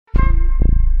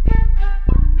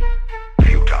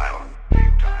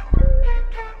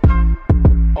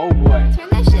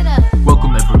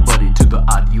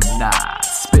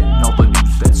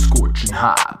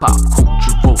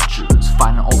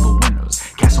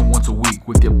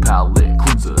with your palate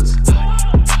cleansers.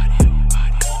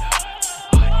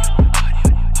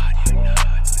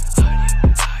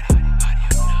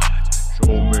 Show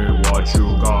me what you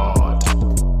got.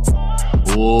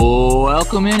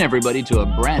 Welcome in, everybody, to a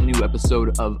brand new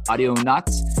episode of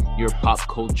Audionots, your pop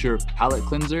culture palate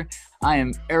cleanser. I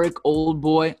am Eric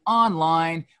Oldboy,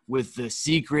 online with the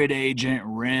secret agent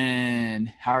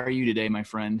Ren. How are you today, my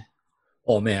friend?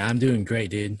 Oh man, I'm doing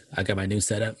great, dude. I got my new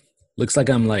setup. Looks like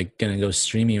I'm like gonna go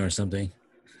streaming or something.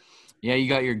 Yeah, you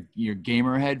got your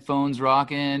gamer headphones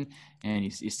rocking, and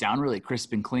you sound really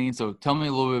crisp and clean. So tell me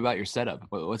a little bit about your setup.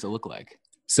 What's it look like?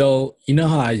 So you know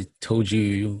how I told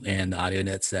you and the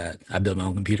Audionots that I built my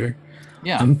own computer?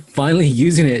 Yeah. I'm finally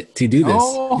using it to do this.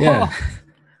 Oh, Yeah.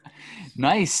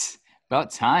 Nice.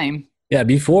 About time. Yeah.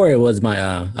 Before it was my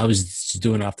I was just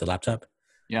doing it off the laptop.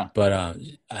 Yeah. But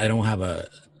I didn't have a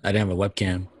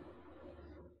webcam.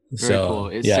 Very cool.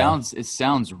 It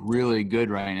sounds really good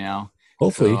right now.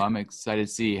 Hopefully. So I'm excited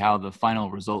to see how the final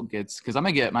result gets, because I'm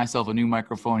gonna get myself a new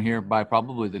microphone here by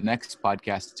probably the next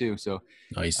podcast too. So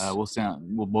Nice.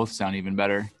 We'll both sound even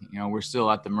better. You know, we're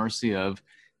still at the mercy of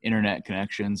internet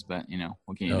connections, but you know,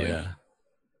 what can you do? Yeah.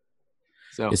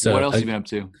 So what else have you been up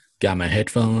to? Got my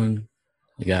headphone.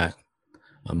 I got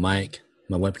a mic,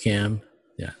 my webcam.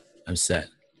 Yeah, I'm set.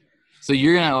 So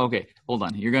hold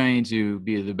on. You're going to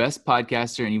be the best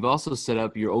podcaster, and you've also set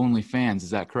up your OnlyFans. Is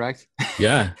that correct?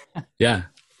 Yeah.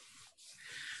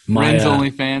 Ren's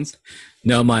OnlyFans?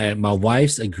 No, my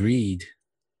wife's agreed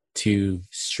to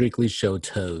strictly show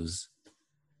toes.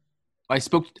 I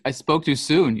spoke too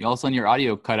soon. All of a sudden, your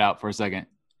audio cut out for a second.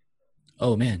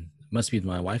 Oh man, must be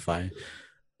my Wi-Fi.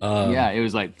 Yeah, it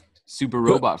was like super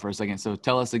robot for a second. So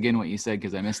tell us again what you said,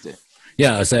 because I missed it.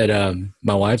 Yeah, I said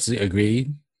my wife's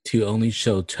agreed to only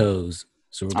show toes.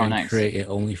 So we're going to create an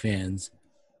OnlyFans.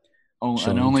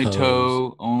 An only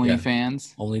toe OnlyFans?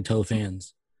 Yeah, only toe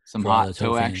fans. Some hot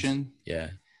toe action? Yeah.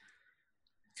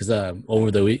 Because over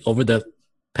the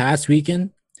past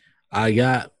weekend, I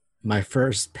got my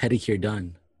first pedicure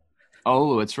done.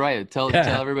 Oh, that's right. Tell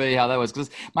everybody how that was.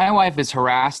 Because my wife has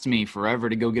harassed me forever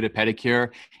to go get a pedicure.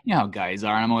 You know how guys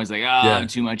are. And I'm always like, I'm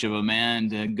too much of a man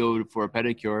to go for a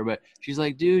pedicure. But she's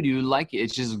like, dude, you like it.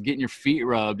 It's just getting your feet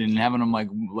rubbed and having them like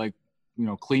you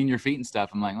know, clean your feet and stuff.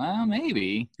 I'm like, well,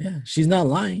 maybe. Yeah, she's not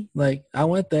lying. Like, I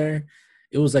went there.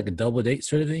 It was like a double date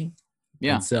sort of thing.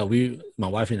 Yeah. And so my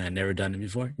wife and I had never done it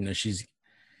before. You know, she's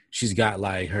got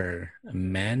like her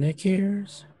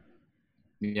manicures.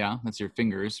 Yeah, that's your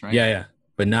fingers, right? Yeah.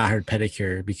 But not her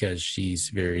pedicure because she's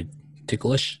very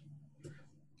ticklish.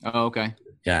 Oh, okay.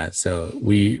 Yeah, so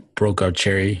we broke our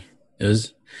cherry. It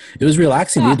was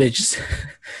relaxing, dude.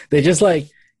 They just like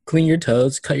clean your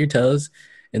toes, cut your toes,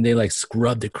 and they like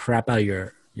scrub the crap out of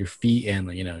your feet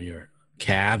and, you know, your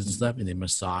calves and stuff, and they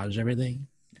massage everything.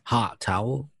 Hot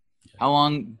towel. How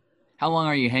long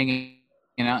are you hanging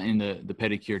out in the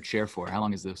pedicure chair for? How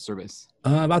long is the service?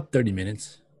 About 30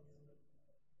 minutes.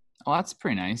 Oh, that's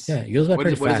pretty nice. Yeah, it goes by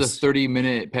pretty fast. What does a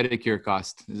 30-minute pedicure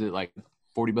cost? Is it like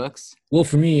 $40? Well,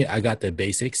 for me, I got the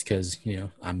basics because, you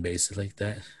know, I'm basic like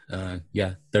that.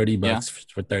 $30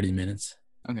 for 30 minutes.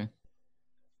 Okay.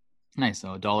 Nice.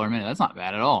 So $1 a minute. That's not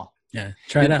bad at all. Yeah,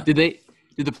 try it out.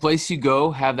 Did the place you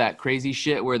go have that crazy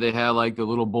shit where they have like a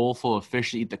little bowl full of fish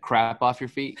to eat the crap off your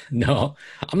feet? No,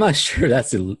 I'm not sure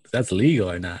that's legal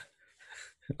or not.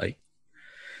 Like,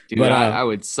 dude, but I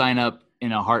would sign up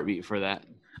in a heartbeat for that.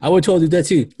 I would totally do that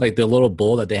too. Like the little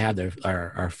bowl that they have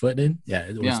our foot in. Yeah,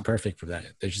 it was perfect for that.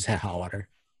 They just had hot water.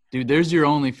 Dude, there's your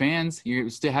OnlyFans. You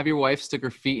still have your wife stick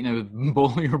her feet in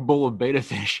a bowl of beta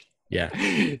fish. Yeah.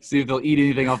 See if they'll eat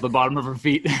anything off the bottom of her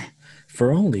feet.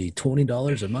 For only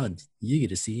 $20 a month, you get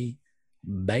to see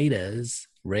betas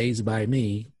raised by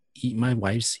me eat my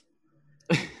wife's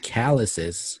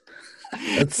calluses.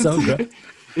 That's so gross.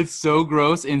 It's so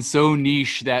gross and so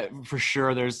niche that for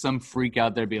sure there's some freak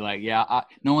out there be like, yeah,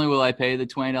 not only will I pay the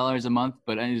 $20 a month,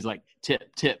 but I just like tip.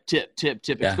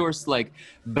 Yeah. Of course, like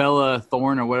Bella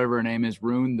Thorne or whatever her name is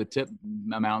ruined the tip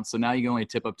amount. So now you can only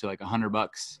tip up to like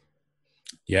 $100.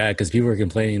 Yeah, because people were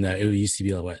complaining that it used to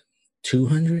be like, what,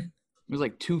 200? It was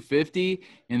like $250,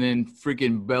 and then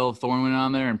freaking Bella Thorne went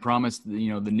on there and promised, you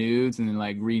know, the nudes, and then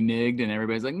like reneged, and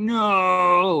everybody's like,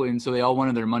 no, and so they all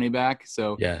wanted their money back.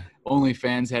 So yeah,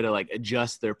 OnlyFans had to like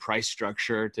adjust their price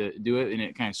structure to do it, and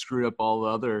it kind of screwed up all the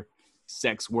other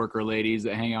sex worker ladies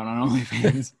that hang out on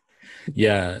OnlyFans.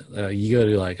 Yeah, you go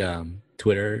to like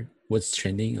Twitter, what's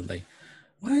trending? I'm like,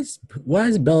 why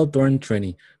is Bella Thorne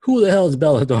trending? Who the hell is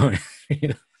Bella Thorne? You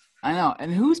know? I know.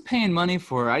 And who's paying money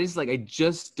for her? I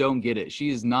just don't get it. She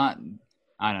is not,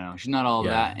 I don't know. She's not all of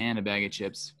Yeah, that and a bag of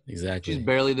chips. She's exactly.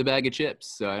 barely the bag of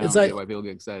chips. So I It's don't like get why people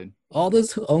get excited. all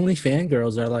those OnlyFans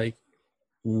girls are like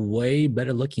way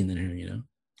better looking than her, you know?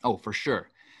 Oh, for sure.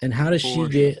 And how does she For sure.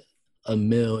 get a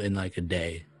meal in like a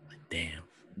day? Like, damn.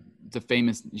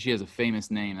 She has a famous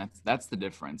name. That's the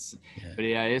difference. Yeah. But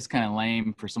yeah, it's kind of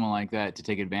lame for someone like that to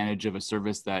take advantage of a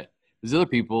service that there's other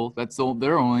people that's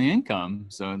their only income.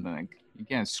 So like you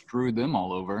can't screw them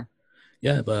all over.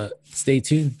 Yeah, but stay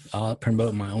tuned. I'll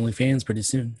promote my OnlyFans pretty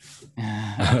soon.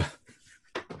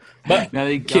 But Now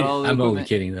they got all the I'm only equipment.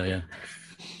 kidding though, yeah.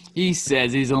 He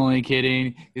says he's only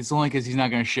kidding. It's only because he's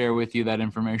not going to share with you that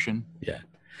information. Yeah.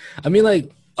 I mean,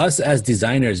 like us as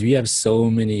designers, we have so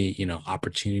many,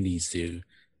 opportunities to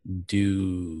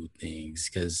do things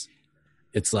because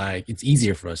it's like it's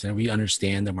easier for us and we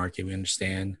understand the market. We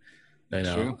understand,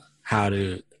 True. how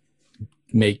to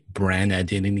make brand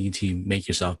identity to make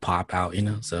yourself pop out,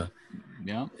 So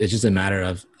yeah, it's just a matter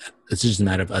of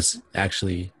us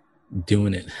actually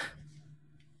doing it.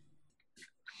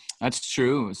 That's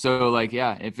true. So like,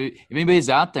 yeah, if anybody's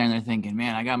out there and they're thinking,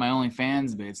 man, I got my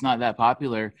OnlyFans, but it's not that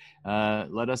popular,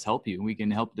 let us help you. We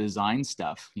can help design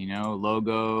stuff,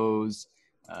 logos,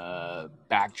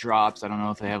 backdrops. I don't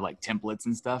know if they have like templates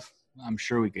and stuff. I'm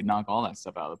sure we could knock all that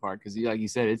stuff out of the park because, like you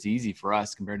said, it's easy for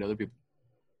us compared to other people.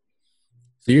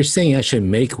 So you're saying I should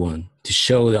make one to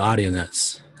show the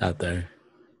Audionots out there?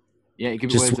 Yeah, it could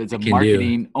be. It's a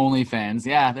marketing OnlyFans.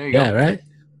 Yeah, there you go. Yeah, right.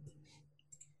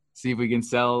 See if we can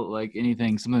sell like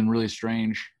anything, something really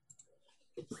strange.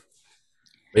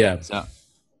 Yeah. So,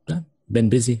 been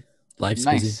busy. Life's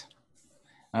nice. busy.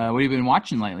 What have you been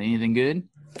watching lately? Anything good?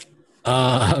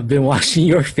 I've been watching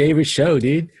your favorite show,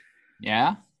 dude.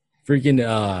 Yeah.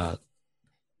 Freaking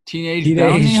Teenage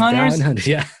Bounty Hunters.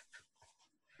 Yeah.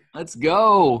 Let's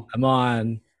go. I'm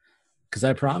on because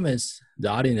I promised the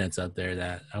Audionots out there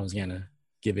that I was gonna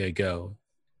give it a go,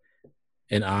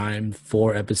 and I'm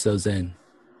 4 episodes in.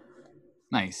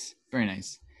 Nice. Very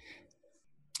nice.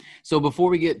 So before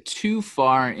we get too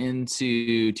far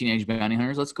into Teenage Bounty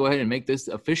Hunters, let's go ahead and make this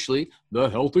officially the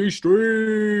Healthy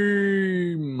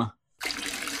Stream.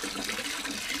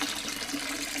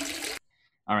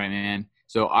 All right, man.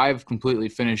 So I've completely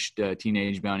finished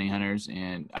Teenage Bounty Hunters,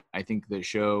 and I think the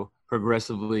show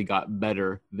progressively got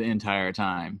better the entire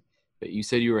time. But you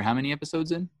said you were how many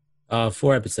episodes in?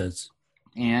 4 episodes.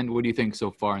 And what do you think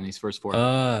so far in these first 4?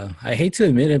 I hate to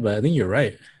admit it, but I think you're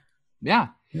right. Yeah.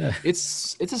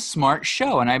 It's a smart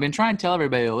show, and I've been trying to tell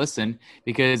everybody to listen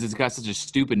because it's got such a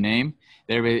stupid name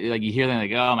that everybody, like, you hear them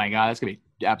like, oh my god, that's gonna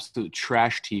be absolute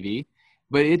trash TV,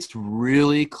 but it's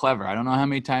really clever. I don't know how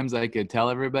many times I could tell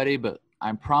everybody, but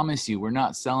I promise you, we're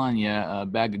not selling you a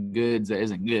bag of goods that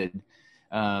isn't good.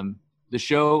 The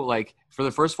show, like, for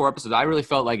the first 4 episodes, I really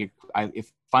felt like it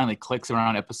finally clicks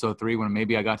around episode 3 when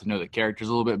maybe I got to know the characters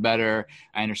a little bit better.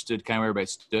 I understood kind of where everybody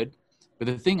stood. But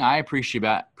the thing I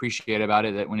appreciate about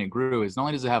it, that when it grew, is not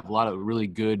only does it have a lot of really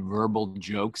good verbal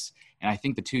jokes, and I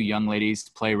think the 2 young ladies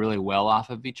play really well off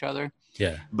of each other.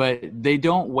 Yeah. But they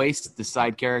don't waste the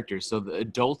side characters. So the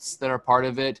adults that are part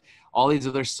of it, all these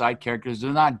other side characters,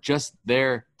 they're not just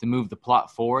there to move the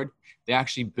plot forward. They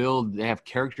actually they have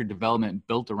character development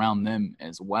built around them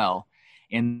as well.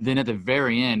 And then at the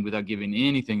very end, without giving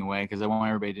anything away, because I want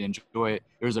everybody to enjoy it,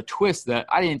 there's a twist that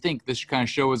I didn't think this kind of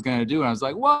show was going to do. And I was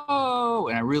like, whoa!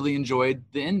 And I really enjoyed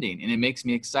the ending. And it makes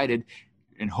me excited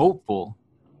and hopeful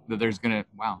that there's going to,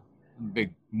 wow,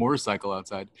 big motorcycle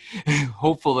outside.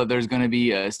 Hopeful that there's going to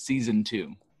be a season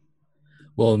 2.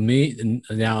 Well, me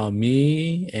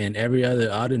and every other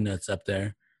Audionuts up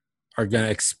there are going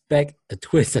to expect a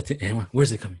twist at the end.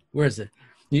 Where's it coming? Where is it?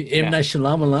 M. Night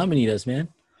Shyamalan need us, man.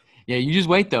 Yeah, you just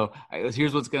wait, though.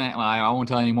 Here's what's going to – well, I won't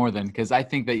tell any more then, because I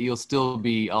think that you'll still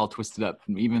be all twisted up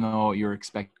even though you're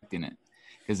expecting it.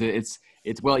 Because it's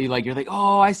well, you're like,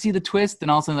 oh, I see the twist, and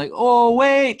all of a sudden like, oh,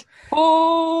 wait.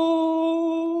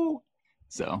 Oh.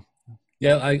 So.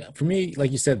 Yeah, for me,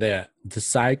 like you said, the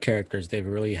side characters, they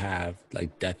really have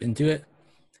like depth into it.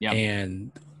 Yeah.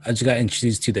 And I just got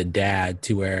introduced to the dad,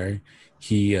 to where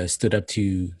he stood up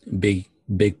to Big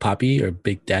Poppy or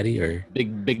Big Daddy or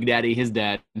Big Daddy, his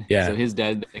dad. Yeah. So his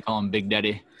dad, they call him Big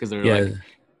Daddy because they're like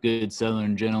good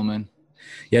Southern gentlemen.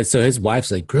 Yeah. So his wife's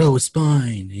like, grow a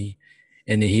spine.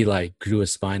 And then he like grew a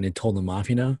spine and told him off,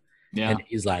 Yeah. And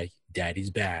he's like, Daddy's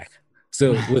back.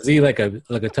 So was he like a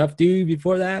tough dude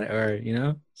before that, or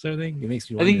sort of thing? It makes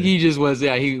me wonder. I think he just was.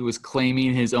 Yeah, he was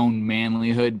claiming his own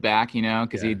manlyhood back,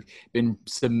 because he'd been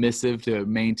submissive to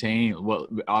maintain what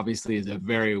obviously is a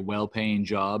very well-paying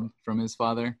job from his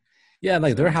father. Yeah,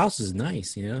 like their house is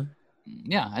nice,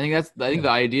 Yeah, I think the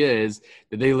idea is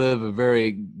that they live a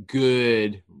very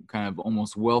good, kind of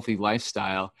almost wealthy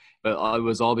lifestyle, but it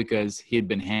was all because he had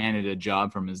been handed a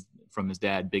job from his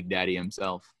dad, Big Daddy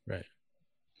himself. Right.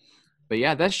 But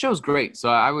yeah, that show's great. So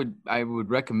I would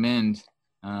recommend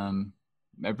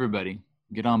everybody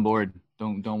get on board.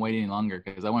 Don't wait any longer,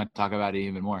 because I want to talk about it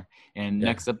even more. And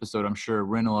next episode, I'm sure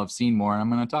Ren will have seen more, and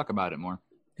I'm going to talk about it more.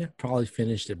 Yeah, probably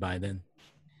finished it by then.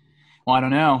 Well, I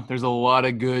don't know. There's a lot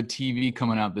of good TV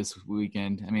coming out this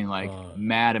weekend. I mean, like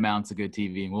mad amounts of good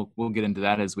TV. And we'll get into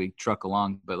that as we truck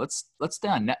along. But let's stay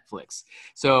on Netflix.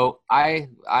 So I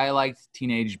liked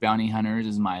Teenage Bounty Hunters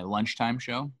as my lunchtime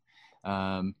show,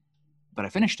 but I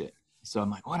finished it. So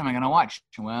I'm like, what am I gonna watch?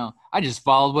 Well, I just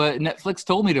followed what Netflix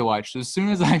told me to watch. So as soon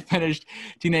as I finished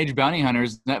Teenage Bounty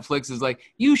Hunters, Netflix is like,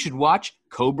 you should watch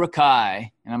Cobra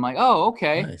Kai, and I'm like, oh,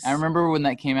 okay. Nice. I remember when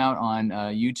that came out on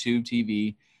YouTube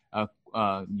TV.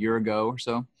 Year ago or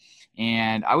so,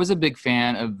 and I was a big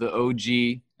fan of the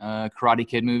OG Karate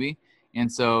Kid movie, and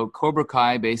so Cobra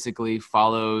Kai basically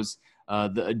follows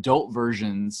the adult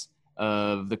versions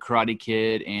of the Karate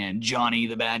Kid and Johnny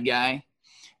the bad guy.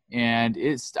 And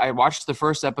I watched the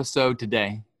first episode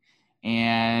today,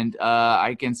 and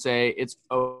I can say it's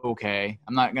okay.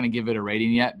 I'm not going to give it a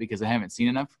rating yet because I haven't seen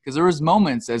enough, because there was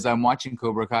moments as I'm watching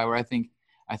Cobra Kai where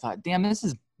I thought, damn, this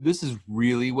is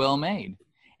really well made.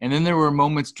 And then there were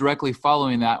moments directly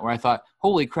following that where I thought,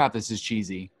 holy crap, this is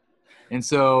cheesy. And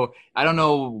so I don't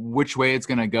know which way it's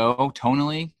going to go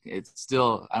tonally. It's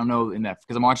still, I don't know in that,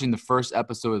 because I'm watching the first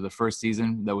episode of the first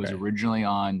season that was originally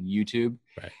on YouTube.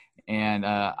 Right. And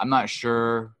I'm not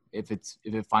sure if it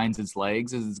finds its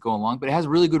legs as it's going along, but it has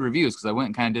really good reviews, because I went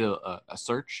and kind of did a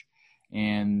search,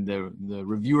 and the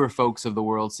reviewer folks of the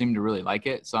world seem to really like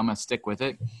it. So I'm going to stick with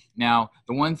it. Now,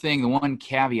 the one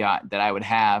caveat that I would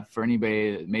have for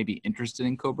anybody that may be interested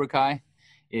in Cobra Kai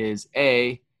is,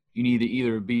 A, you need to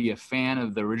either be a fan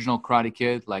of the original Karate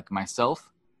Kid like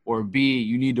myself, or B,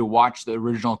 you need to watch the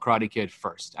original Karate Kid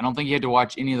first. I don't think you have to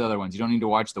watch any of the other ones. You don't need to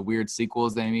watch the weird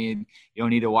sequels they made. You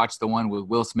don't need to watch the one with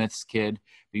Will Smith's kid.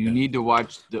 But you need to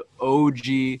watch the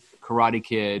OG Karate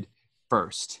Kid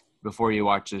first before you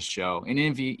watch this show. And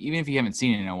even if you haven't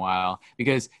seen it in a while,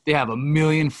 because they have a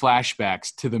million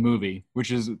flashbacks to the movie,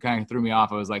 which is kind of threw me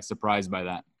off. I was like surprised by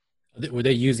that. Were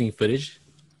they using footage?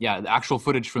 Yeah, the actual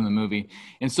footage from the movie.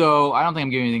 And so I don't think I'm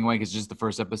giving anything away because it's just the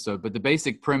first episode. But the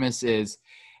basic premise is,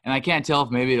 and I can't tell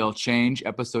if maybe it'll change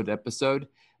episode to episode,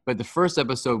 but the first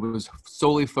episode was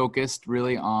solely focused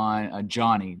really on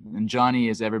Johnny. And Johnny,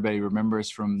 as everybody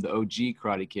remembers from the OG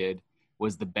Karate Kid,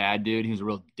 was the bad dude. He was a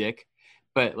real dick.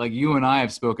 But like you and I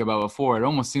have spoke about before, it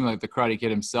almost seemed like the Karate Kid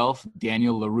himself,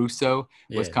 Daniel LaRusso,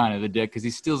 was kind of the dick, because he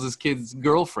steals his kid's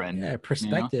girlfriend. Yeah,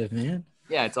 perspective, man.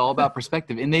 Yeah, it's all about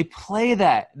perspective. And they play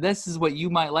that. This is what you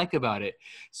might like about it.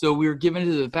 So we were given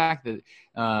to the fact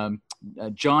that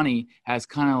Johnny has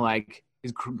kind of like,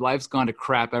 his life's gone to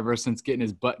crap ever since getting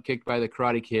his butt kicked by the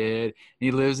Karate Kid. And he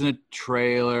lives in a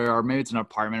trailer, or maybe it's an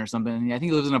apartment or something. I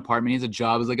think he lives in an apartment. He has a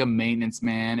job as like a maintenance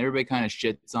man. Everybody kind of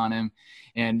shits on him,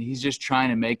 and he's just trying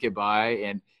to make it by.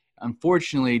 And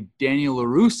unfortunately, Daniel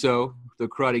LaRusso, the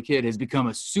Karate Kid, has become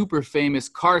a super famous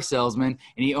car salesman,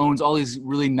 and he owns all these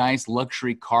really nice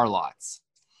luxury car lots,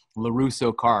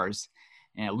 LaRusso cars.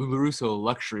 And LaRusso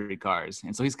luxury cars.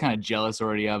 And so he's kind of jealous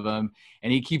already of him.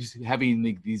 And he keeps having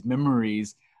these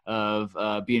memories of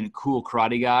being a cool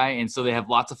karate guy. And so they have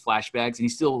lots of flashbacks. And he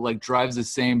still like drives the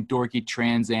same dorky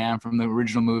Trans Am from the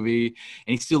original movie. And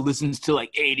he still listens to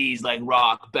like 80s like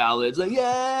rock ballads, like,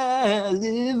 yeah,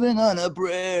 living on a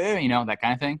prayer, you know, that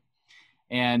kind of thing.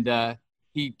 And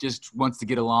he just wants to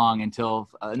get along until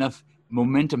enough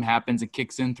momentum happens and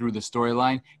kicks in through the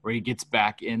storyline where he gets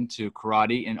back into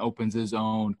karate and opens his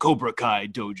own Cobra Kai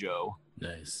dojo.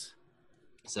 Nice.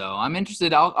 So I'm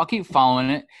interested. I'll keep following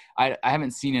it. I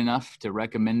haven't seen enough to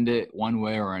recommend it one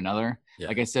way or another. Yeah.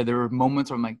 Like I said, there were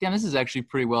moments where I'm like, damn, this is actually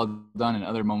pretty well done, and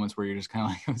other moments where you're just kind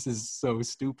of like, this is so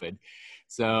stupid.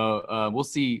 So we'll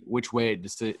see which way it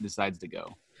decides to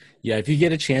go. Yeah, if you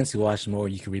get a chance to watch more,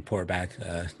 you can report back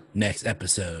next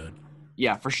episode.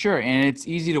 Yeah, for sure. And it's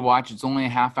easy to watch. It's only a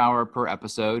half hour per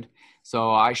episode. So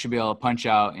I should be able to punch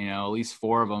out, at least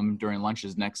 4 of them during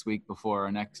lunches next week before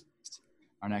our next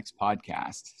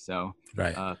podcast. So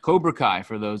right. Cobra Kai,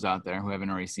 for those out there who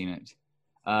haven't already seen it.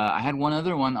 I had one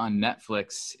other one on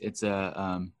Netflix. It's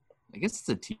I guess it's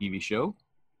a TV show.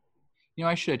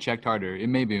 I should have checked harder. It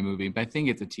may be a movie, but I think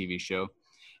it's a TV show.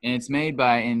 And it's made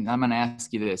by, and I'm going to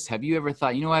ask you this. Have you ever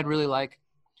thought, what I'd really like?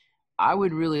 I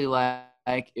would really like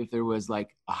if there was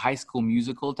like a High School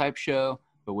Musical type show,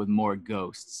 but with more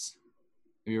ghosts.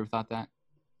 Have you ever thought that?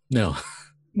 No.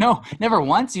 No, never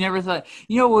once. You never thought,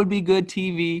 you know what would be good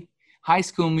TV? High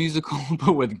School Musical,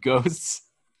 but with ghosts.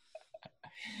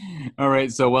 All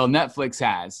right. So, well, Netflix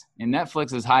has. And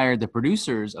Netflix has hired the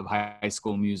producers of High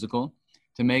School Musical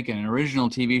to make an original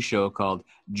TV show called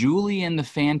Julie and the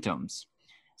Phantoms.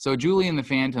 So, Julie and the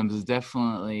Phantoms is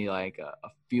definitely like a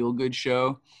feel-good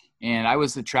show. And I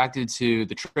was attracted to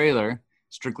the trailer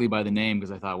strictly by the name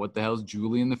because I thought, what the hell is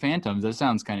Julie and the Phantoms? That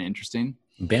sounds kind of interesting.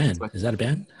 Band. Is that a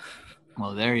band?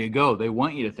 Well, there you go. They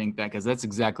want you to think that because that's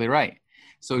exactly right.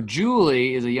 So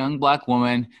Julie is a young black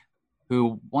woman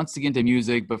who wants to get into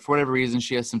music, but for whatever reason,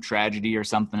 she has some tragedy or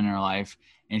something in her life,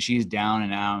 and she's down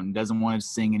and out and doesn't want to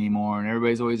sing anymore. And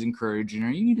everybody's always encouraging her,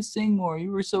 you need to sing more.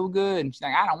 You were so good. And she's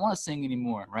like, I don't want to sing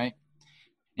anymore, right?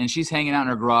 And she's hanging out in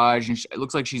her garage, and it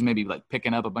looks like she's maybe like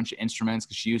picking up a bunch of instruments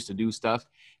because she used to do stuff.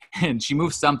 And she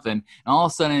moves something, and all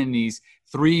of a sudden these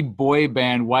 3 boy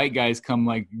band white guys come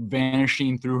like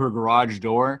vanishing through her garage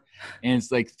door, and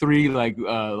it's like 3 like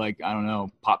I don't know,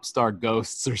 pop star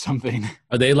ghosts or something.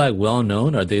 Are they like well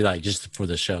known, or are they like just for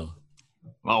the show?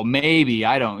 Well, maybe.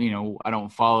 I don't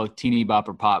follow teeny bop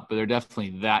or pop, but they're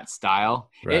definitely that style.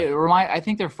 Right. I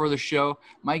think they're for the show.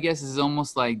 My guess is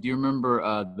almost like, do you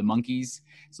remember the Monkees?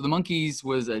 So the Monkees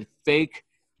was a fake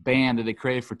band that they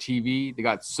created for TV. They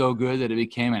got so good that it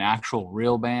became an actual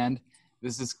real band.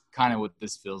 This is kind of what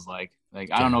this feels like.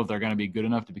 Like, I don't know if they're going to be good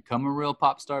enough to become a real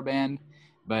pop star band,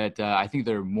 but I think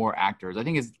they're more actors. I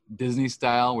think it's Disney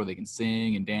style where they can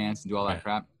sing and dance and do all that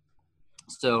crap.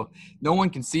 So no one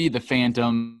can see the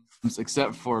Phantoms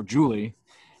except for Julie.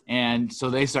 And so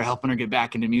they start helping her get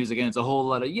back into music. And it's a whole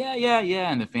lot of, yeah.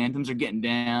 And the Phantoms are getting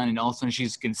down. And all of a sudden she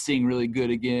can sing really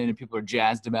good again. And people are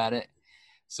jazzed about it.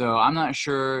 So I'm not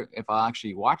sure if I'll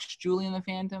actually watch Julie and the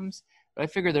Phantoms. But I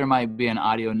figure there might be an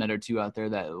audio nut or two out there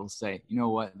that will say, you know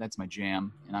what, that's my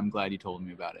jam. And I'm glad you told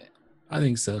me about it. I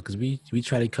think so, because we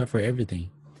try to cover everything.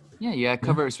 Yeah,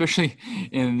 cover, especially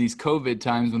in these COVID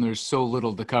times when there's so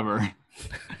little to cover.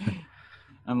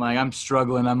 I'm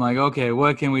struggling. I'm like, okay,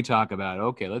 what can we talk about?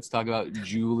 Okay, let's talk about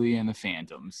Julie and the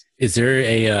Phantoms. Is there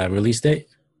a release date?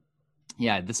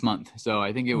 Yeah, this month. So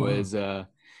I think it was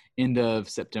end of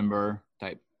September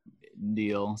type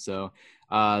deal. So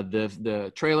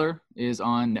the trailer is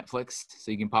on Netflix. So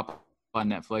you can pop on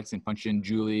Netflix and punch in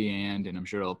Julie and I'm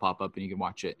sure it'll pop up and you can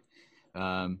watch it.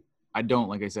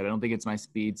 Like I said, I don't think it's my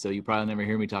speed, so you probably never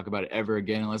hear me talk about it ever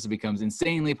again unless it becomes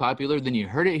insanely popular. Then you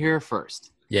heard it here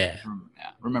first. Yeah,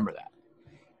 remember that.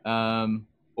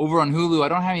 Over on Hulu, I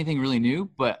don't have anything really new,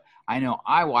 but I know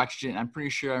I watched it, and I'm pretty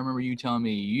sure I remember you telling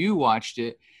me you watched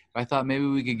it. But I thought maybe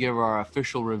we could give our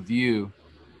official review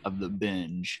of The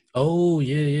Binge. Oh,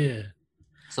 yeah.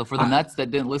 So for the nuts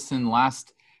that didn't listen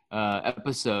last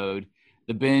episode,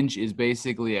 The Binge is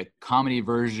basically a comedy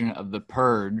version of The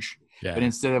Purge. Yeah. But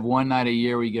instead of one night a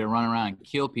year where you get to run around and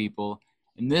kill people,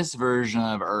 in this version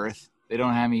of Earth, they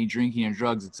don't have any drinking or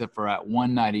drugs except for at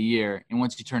one night a year. And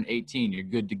once you turn 18, you're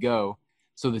good to go.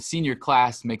 So the senior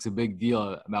class makes a big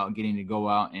deal about getting to go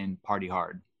out and party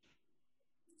hard.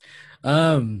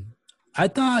 I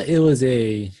thought it was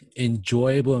a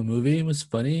enjoyable movie. It was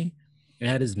funny. It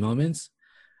had its moments.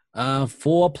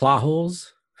 Full of plot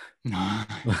holes.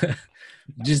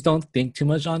 Just don't think too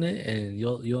much on it, and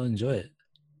you'll enjoy it.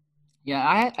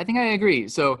 Yeah, I think I agree.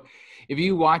 So if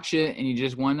you watch it and you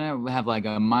just want to have like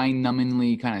a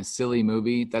mind-numbingly kind of silly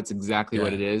movie, that's exactly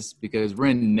what it is, because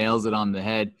Rin nails it on the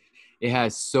head. It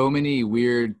has so many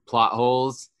weird plot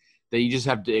holes that you just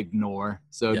have to ignore.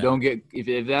 So don't get –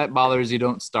 if that bothers you,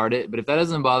 don't start it. But if that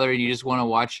doesn't bother you, you just want to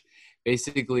watch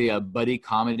basically a buddy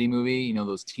comedy movie, you know,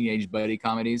 those teenage buddy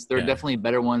comedies. There are definitely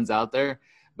better ones out there.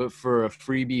 But for a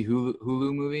freebie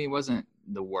Hulu movie, it wasn't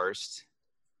the worst.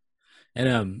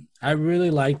 And I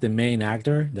really like the main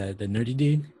actor, the nerdy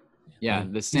dude. Yeah,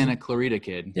 the Santa Clarita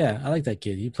kid. Yeah, I like that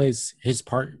kid. He plays his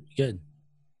part good.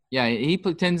 Yeah, he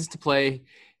tends to play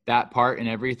that part and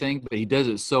everything, but he does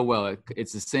it so well.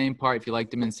 It's the same part. If you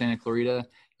liked him in Santa Clarita,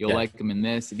 you'll like him in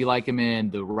this. If you like him in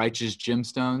The Righteous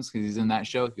Gemstones, because he's in that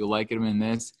show, you'll like him in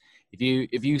this.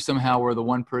 If you somehow were the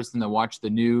one person that watched the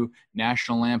new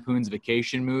National Lampoon's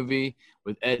Vacation movie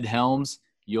with Ed Helms,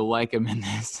 you'll like him in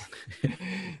this.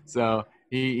 So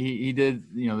he did,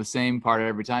 you know, the same part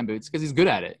every time, but it's because he's good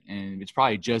at it, and it's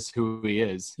probably just who he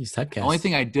is. He's typecast. The only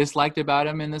thing I disliked about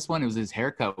him in this one was his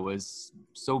haircut was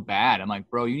so bad. I'm like,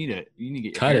 bro, you need to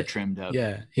get your hair trimmed up.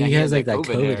 Yeah, he has like that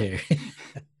COVID hair.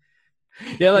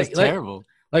 Yeah, it's terrible.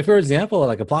 Like for example,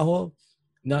 like a plot hole.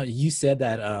 No, you said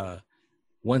that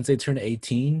once they turn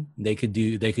 18, they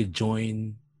could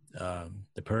join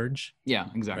the Purge. Yeah,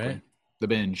 exactly. Right? The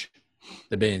Binge.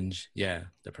 The Binge, yeah,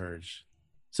 The Purge.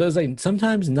 So it's like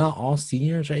sometimes not all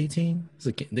seniors are 18.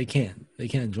 So they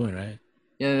can't join, right?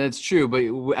 Yeah, that's true.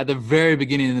 But at the very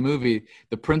beginning of the movie,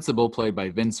 the principal, played by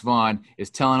Vince Vaughn, is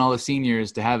telling all the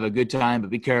seniors to have a good time, but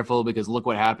be careful because look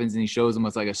what happens. And he shows them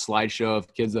what's like a slideshow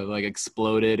of kids that like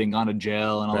exploded and gone to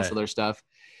jail and all this Right. other stuff.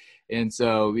 And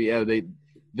so, yeah,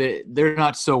 they're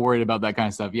not so worried about that kind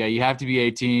of stuff. Yeah, you have to be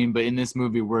 18, but in this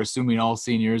movie, we're assuming all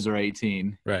seniors are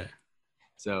 18. Right.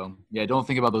 So, yeah, don't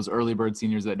think about those early bird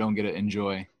seniors that don't get to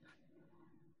enjoy.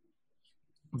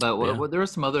 But Yeah. there are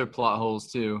some other plot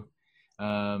holes too.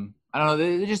 I don't know.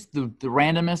 They just the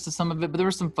randomness of some of it, but there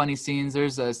were some funny scenes.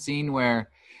 There's a scene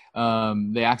where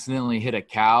they accidentally hit a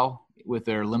cow with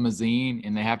their limousine,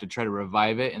 and they have to try to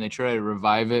revive it, and they try to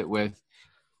revive it with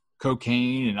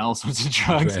cocaine and all sorts of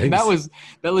drugs, and Dregs.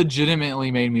 that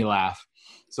legitimately made me laugh.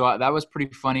 So that was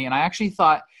pretty funny, and I actually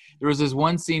thought there was this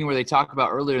one scene where they talk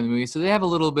about earlier in the movie, so they have a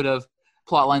little bit of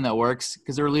plot line that works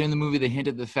because earlier in the movie they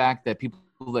hinted at the fact that people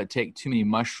that take too many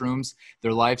mushrooms,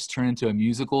 their lives turn into a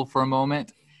musical for a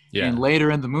moment. Yeah. And later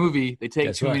in the movie, they take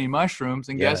Guess too what? many mushrooms,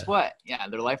 and Yeah. guess what? Yeah,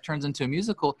 their life turns into a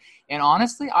musical. And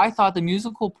honestly, I thought the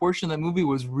musical portion of the movie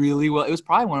was really well. It was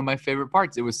probably one of my favorite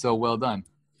parts. It was so well done.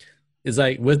 It's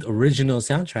like with original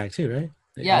soundtrack too, right?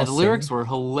 They Yeah, all the lyrics sing. were Yeah.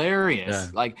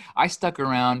 hilarious. Like I stuck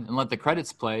around and let the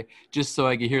credits play just so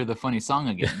I could hear the funny song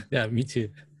again. Yeah, me too.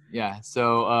 Yeah,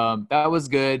 so that was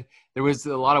good. There was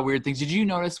a lot of weird things. Did you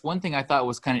notice one thing I thought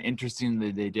was kind of interesting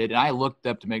that they did? And I looked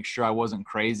up to make sure I wasn't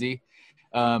crazy.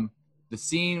 The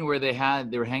scene where they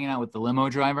were hanging out with the limo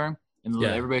driver, and Yeah.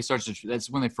 everybody starts to. That's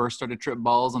when they first started to trip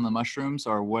balls on the mushrooms,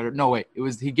 or what? No, wait. It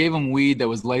was he gave them weed that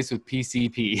was laced with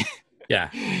PCP. Yeah.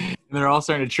 And they're all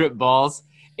starting to trip balls,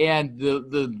 and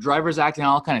the driver's acting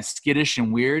all kind of skittish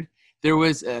and weird. There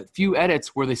was a few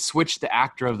edits where they switched the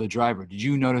actor of the driver. Did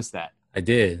you notice that? I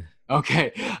did.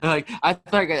 Okay, like I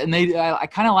thought, and I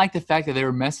kind of like the fact that they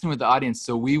were messing with the audience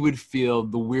so we would feel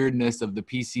the weirdness of the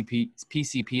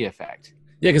PCP effect.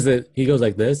 Yeah, because he goes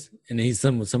like this, and he's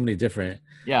somebody different.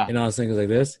 Yeah, And all of a sudden goes like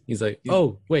this. He's like,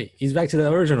 oh wait, he's back to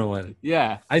the original one.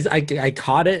 yeah. I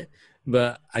caught it,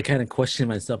 but I kind of questioned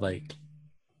myself, like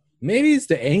maybe it's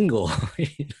the angle.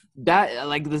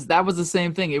 That was the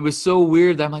same thing. It was so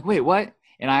weird that I'm like, wait, what?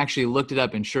 And I actually looked it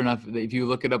up, and sure enough, if you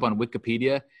look it up on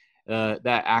Wikipedia,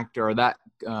 that actor or that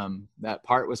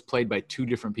part was played by two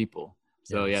different people.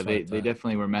 So yeah, they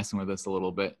definitely were messing with us a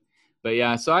little bit. But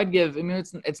yeah, so I'd give. I mean,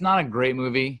 it's not a great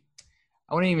movie.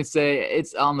 I wouldn't even say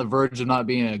it's on the verge of not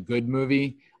being a good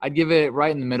movie. I'd give it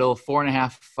right in the middle,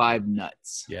 4.5, 5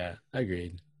 nuts. Yeah,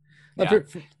 agreed. Yeah.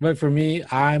 But for me,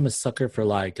 I'm a sucker for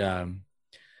like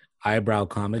eyebrow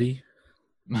comedy.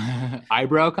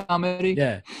 Eyebrow comedy?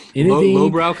 Yeah.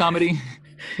 Lowbrow comedy?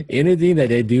 Anything that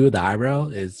they do with the eyebrow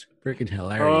is freaking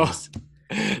hilarious.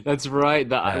 Oh, that's right.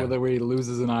 Where he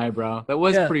loses an eyebrow. That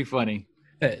was pretty funny.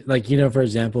 Like, for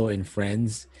example, in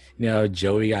Friends,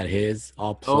 Joey got his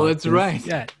all plucked. Oh, that's right.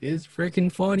 Yeah, it's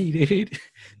freaking funny, dude.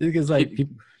 Because like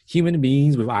human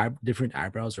beings with different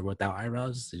eyebrows or without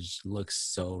eyebrows, it just looks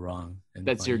so wrong.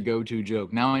 That's funny. your go-to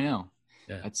joke. Now I know.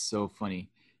 Yeah. That's so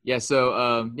funny. Yeah,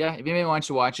 so if anybody wants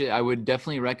to watch it, I would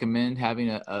definitely recommend having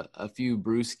a few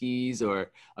brewskis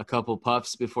or a couple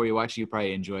puffs before you watch it. You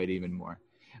probably enjoy it even more.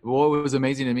 What was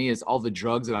amazing to me is all the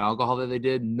drugs and alcohol that they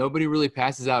did. Nobody really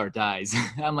passes out or dies.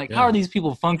 I'm like, how are these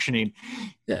people functioning?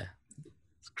 Yeah.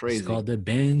 It's crazy. It's called The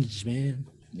Binge, man.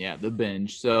 Yeah, The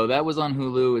Binge. So that was on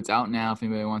Hulu. It's out now if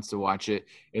anybody wants to watch it.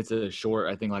 It's a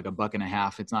short, I think like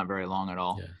 $1.50. It's not very long at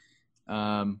all.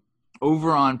 Yeah.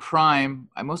 Over on Prime,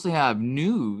 I mostly have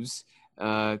news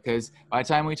because by the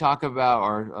time we talk about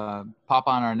or pop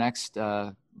on our next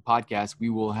podcast,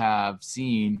 we will have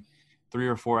seen 3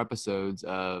 or 4 episodes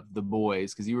of The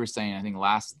Boys, because you were saying, I think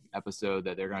last episode,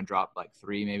 that they're going to drop like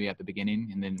 3 maybe at the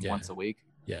beginning and then once a week.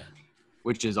 Yeah.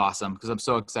 Which is awesome because I'm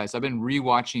so excited. So I've been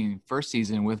rewatching first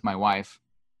season with my wife,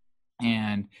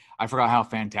 and I forgot how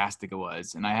fantastic it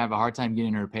was. And I have a hard time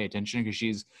getting her to pay attention because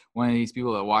she's one of these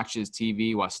people that watches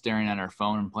TV while staring at her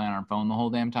phone and playing on her phone the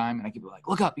whole damn time. And I keep like,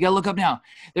 look up. You got to look up now.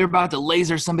 They're about to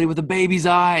laser somebody with a baby's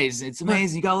eyes. It's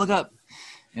amazing. You got to look up.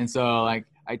 And so like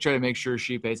I try to make sure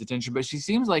she pays attention, but she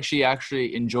seems like she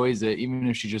actually enjoys it, even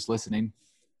if she's just listening.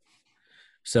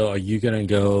 So are you going to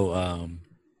go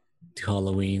to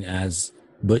Halloween as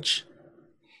Butch?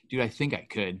 Dude, I think I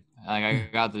could. Like I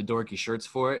got the dorky shirts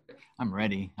for it. I'm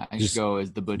ready. I just go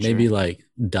as the butcher. Maybe like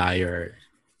dye your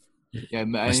mustache.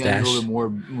 I need a little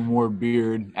bit more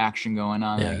beard action going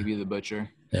on. I could be the butcher.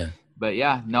 Yeah. But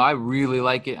yeah, no, I really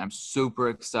like it. I'm super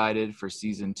excited for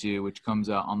season 2, which comes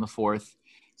out on the 4th.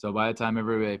 So by the time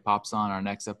everybody pops on our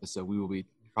next episode, we will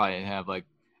probably have like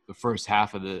the first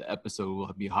half of the episode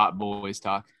will be Hot Boys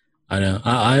talk. I know.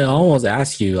 I almost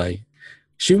asked you, like,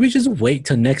 should we just wait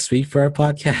till next week for our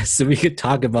podcast so we could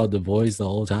talk about The Boys the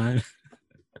whole time?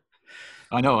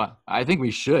 I know. I think we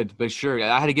should, but sure.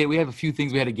 We have a few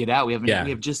things we had to get out. We Yeah.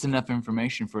 have just enough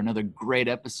information for another great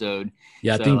episode.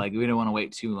 Yeah, so like we don't want to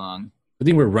wait too long. I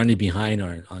think we're running behind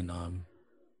on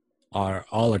all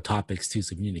our topics too,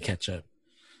 so we need to catch up.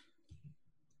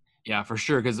 Yeah, for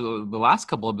sure. Because the last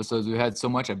couple episodes we had so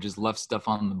much, I've just left stuff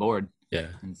on the board. Yeah.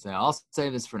 And say I'll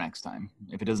save this for next time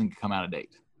if it doesn't come out of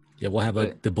date. Yeah, we'll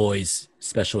have The Boys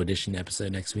special edition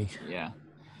episode next week. Yeah.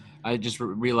 I just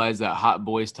realized that Hot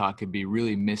Boys Talk could be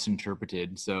really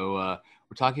misinterpreted. So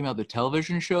we're talking about the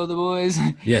television show, The Boys.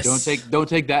 Yes. Don't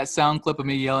take that sound clip of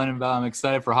me yelling about I'm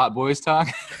excited for Hot Boys Talk.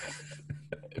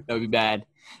 That would be bad.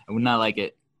 I would not like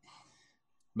it.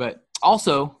 But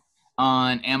also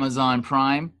on Amazon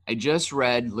Prime, I just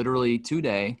read literally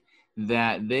today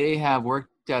that they have worked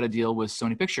out a deal with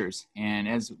Sony Pictures. And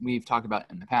as we've talked about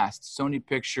in the past, Sony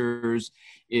Pictures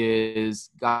is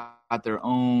got their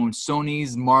own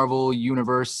Sony's Marvel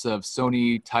universe of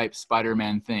Sony type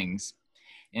Spider-Man things.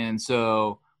 And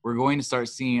so we're going to start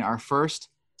seeing our first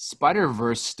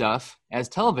Spider-Verse stuff as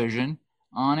television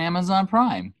on Amazon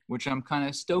Prime, which I'm kind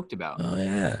of stoked about. Oh,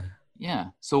 yeah. Yeah.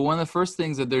 So one of the first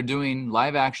things that they're doing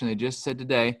live action, they just said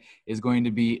today, is going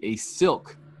to be a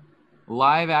Silk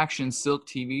live action Silk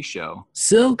TV show.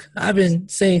 Silk? I've been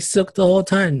saying Silk the whole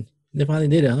time. They finally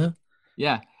did it, huh?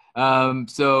 Yeah.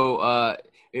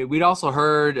 We'd also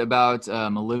heard about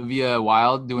Olivia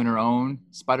Wilde doing her own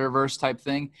Spider-Verse type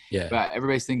thing. Yeah. But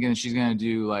everybody's thinking she's going to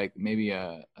do like maybe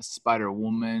a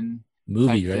Spider-Woman movie,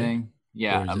 type right? thing.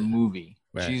 Yeah, a movie.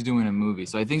 Right. She's doing a movie.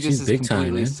 So I think this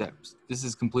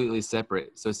is completely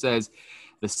separate. So it says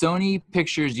the Sony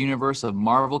Pictures universe of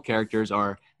Marvel characters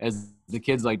are, as the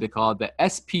kids like to call it, the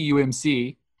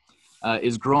SPUMC,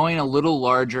 is growing a little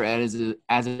larger as it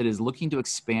is looking to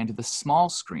expand to the small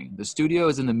screen. The studio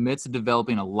is in the midst of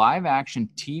developing a live-action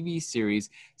TV series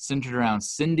centered around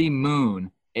Cindy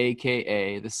Moon,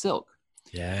 a.k.a. the Silk.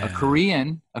 Yeah. A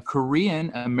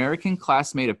Korean American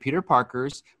classmate of Peter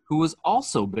Parker's who was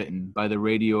also bitten by the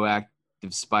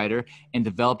radioactive spider and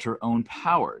developed her own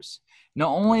powers. Not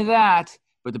only that,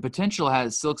 but the potential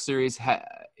Silk series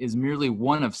is merely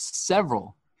one of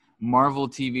several Marvel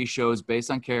TV shows based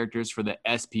on characters for the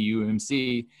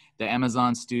SPUMC that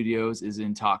Amazon Studios is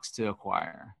in talks to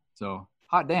acquire. So,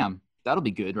 hot damn. That'll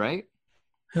be good, right?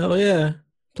 Hell yeah.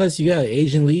 Plus, you got an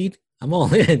Asian lead. I'm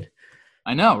all in.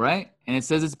 I know, right? And it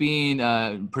says it's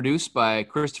being produced by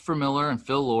Christopher Miller and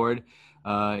Phil Lord.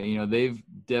 They've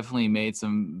definitely made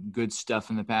some good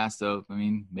stuff in the past, so I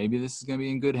mean, maybe this is gonna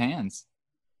be in good hands.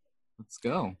 Let's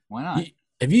go. Why not?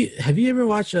 Have you ever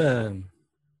watched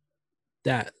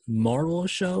that Marvel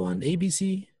show on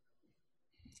ABC?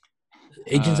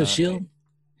 Agents of S.H.I.E.L.D.?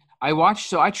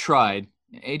 I tried.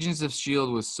 Agents of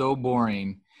S.H.I.E.L.D. was so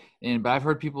boring, but I've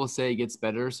heard people say it gets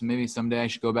better, so maybe someday I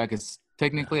should go back. Because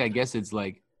technically, I guess it's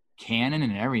like canon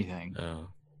and everything. Oh,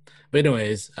 but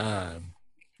anyways,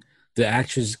 the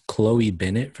actress Chloe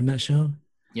Bennett from that show.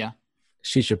 Yeah,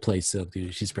 she should play Silk,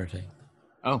 dude. She's perfect.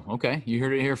 Oh, okay. You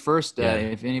heard it here first. Yeah.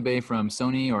 If anybody from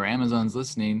Sony or Amazon's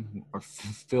listening, or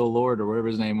Phil Lord or whatever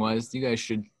his name was, you guys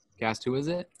should cast. Who is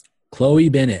it? Chloe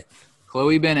Bennett.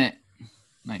 Chloe Bennett.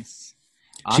 Nice.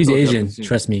 She's Asian.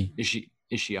 Trust me. Is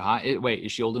she a hot? Wait,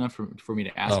 is she old enough for me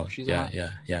to ask if she's a hot?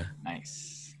 Yeah.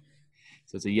 Nice.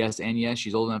 So it's a yes and yes.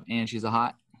 She's old enough and she's a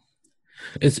hot.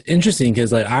 It's interesting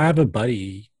because like I have a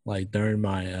buddy like during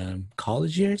my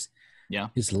college years. Yeah.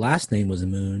 His last name was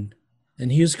Moon,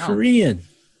 and he was Korean.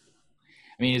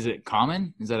 I mean, is it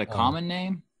common? Is that a common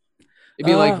name? It'd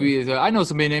be I know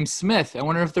somebody named Smith. I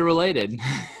wonder if they're related.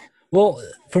 Well,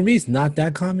 for me, it's not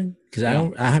that common because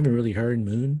I haven't really heard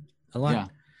Moon a lot. Yeah.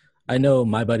 I know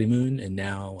My Buddy Moon, and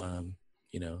now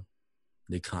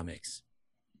the comics.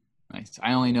 Nice.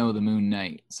 I only know the Moon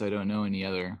Knight, so I don't know any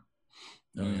other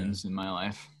moons in my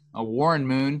life. Warren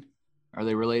Moon. Are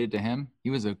they related to him? He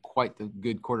was quite the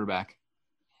good quarterback.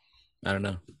 I don't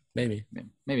know. Maybe.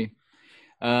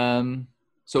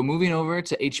 So moving over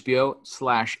to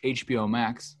HBO/HBO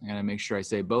Max, I gotta make sure I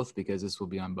say both because this will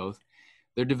be on both.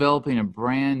 They're developing a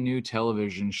brand new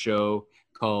television show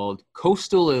called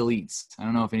Coastal Elites. I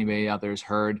don't know if anybody out there has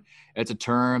heard. It's a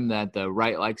term that the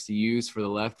right likes to use for the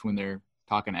left when they're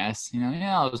talking S.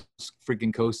 Those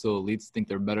freaking coastal elites think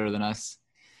they're better than us.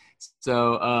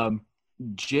 So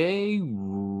Jay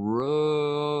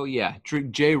Roach.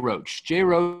 Jay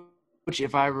Roach,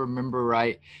 if I remember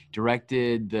right,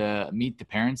 directed the Meet the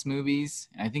Parents movies.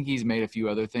 I think he's made a few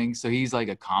other things. So he's like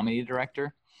a comedy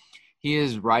director. He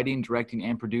is writing, directing,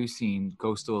 and producing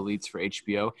Coastal Elites for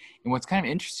HBO. And what's kind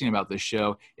of interesting about this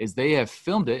show is they have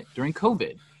filmed it during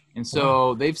COVID. And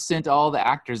so they've sent all the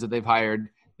actors that they've hired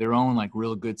their own like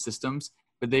real good systems,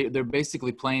 but they're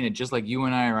basically playing it just like you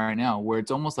and I right now, where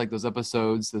it's almost like those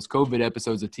episodes, those COVID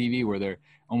episodes of TV where they're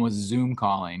almost Zoom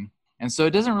calling. And so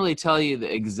it doesn't really tell you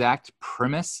the exact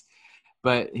premise,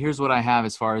 but here's what I have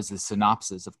as far as the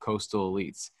synopsis of Coastal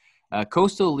Elites.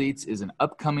 Coastal Elites is an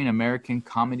upcoming American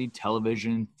comedy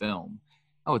television film.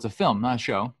 Oh, it's a film, not a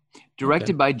show.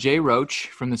 Directed by Jay Roach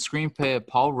from the screenplay of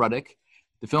Paul Ruddick.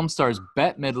 The film stars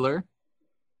Bette Midler,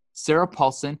 Sarah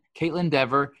Paulson, Caitlin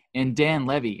Dever, and Dan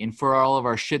Levy. And for all of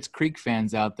our Schitt's Creek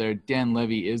fans out there, Dan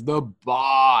Levy is the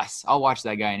boss. I'll watch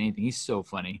that guy in anything. He's so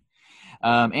funny.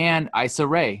 And Issa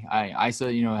Rae.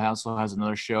 Issa, also has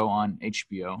another show on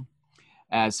HBO.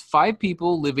 As 5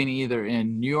 people living either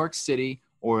in New York City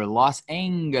or Los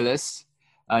Angeles,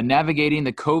 navigating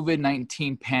the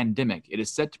COVID-19 pandemic. It is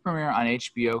set to premiere on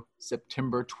HBO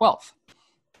September 12th.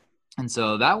 And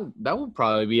so that will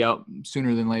probably be out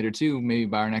sooner than later too, maybe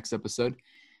by our next episode.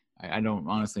 I don't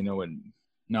honestly know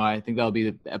I think that'll be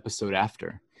the episode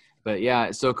after. But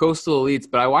yeah, so Coastal Elites,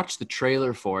 but I watched the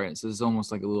trailer for it. So it's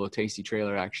almost like a little tasty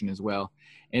trailer action as well.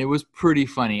 And it was pretty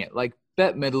funny. Like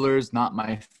Bette Midler is not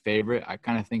my favorite. I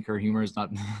kind of think her humor is not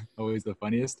always the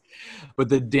funniest. But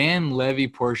the Dan Levy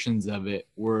portions of it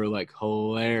were like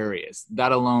hilarious.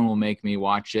 That alone will make me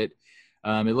watch it.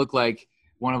 It looked like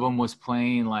one of them was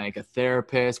playing like a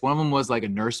therapist. One of them was like a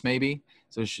nurse maybe.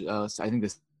 So I think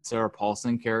the Sarah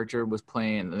Paulson character was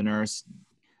playing the nurse.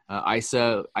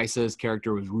 Issa's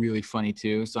character was really funny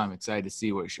too. So I'm excited to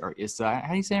see or Issa. How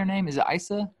do you say her name? Is it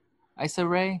Issa? Issa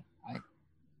Rae?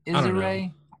 Issa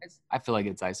Rae? I feel like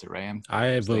it's Issa Rae.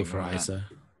 I vote for Issa.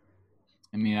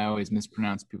 I mean, I always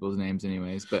mispronounce people's names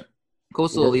anyways. But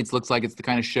Coastal Elites looks like it's the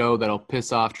kind of show that'll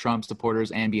piss off Trump supporters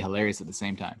and be hilarious at the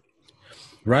same time.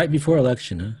 Right before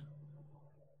election, huh?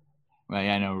 Well,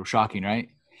 yeah, I know. Shocking, right?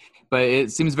 But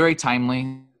it seems very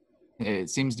timely. It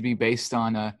seems to be based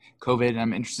on COVID, and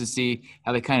I'm interested to see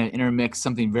how they kind of intermix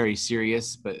something very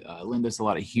serious, but lend us a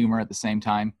lot of humor at the same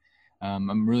time.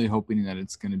 I'm really hoping that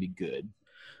it's going to be good.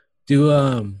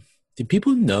 Do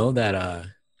people know that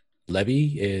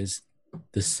Levy is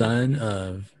the son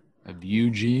of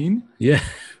Eugene? Yeah.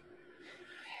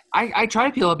 I try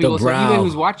to tell people. So anybody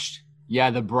who's watched,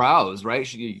 the brows, right?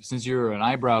 Since you're an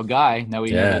eyebrow guy, now we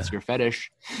know that's your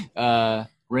fetish.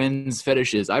 Ren's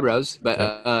fetish is eyebrows,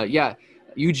 but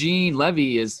Eugene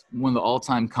Levy is one of the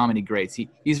all-time comedy greats.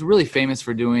 He's really famous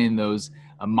for doing those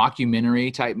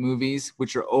mockumentary type movies,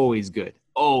 which are always good.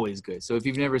 Always good. So if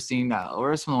you've never seen that, what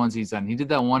are some of the ones he's done? He did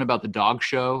that one about the dog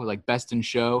show, like Best in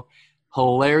Show.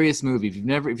 Hilarious movie.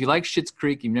 If you like Schitt's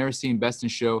Creek, you've never seen Best in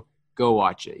Show, go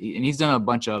watch it. And he's done a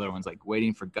bunch of other ones like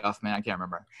Waiting for Guffman. I can't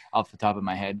remember off the top of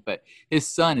my head, but his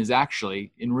son is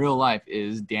actually in real life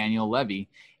is Daniel Levy,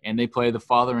 and they play the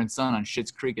father and son on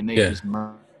Schitt's Creek, and they just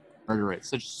murder it.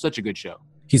 Such a good show.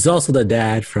 He's also the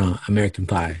dad from American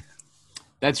Pie.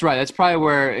 That's right. That's probably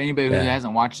where anybody who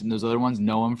hasn't watched those other ones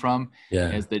know him from.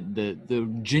 Yeah. Is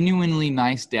the genuinely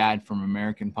nice dad from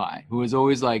American Pie, who was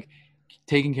always like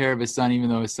taking care of his son, even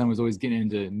though his son was always getting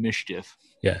into mischief.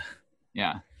 Yeah.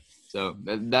 Yeah. So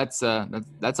that's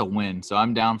a win. So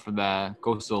I'm down for the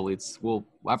Coastal Elites.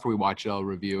 After we watch it, I'll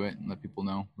review it and let people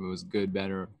know if it was good, bad,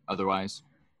 or otherwise.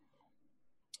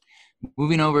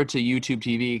 Moving over to YouTube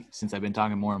TV, since I've been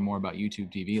talking more and more about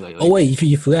YouTube TV lately. Oh wait,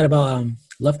 you forgot about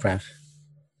Lovecraft.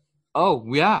 Oh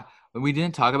yeah, we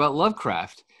didn't talk about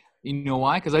Lovecraft. You know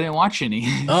why? Because I didn't watch any.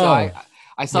 Oh, so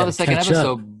I saw the second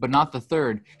episode, but not the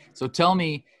third. So tell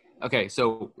me. Okay,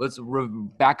 so let's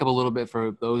back up a little bit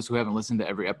for those who haven't listened to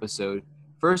every episode.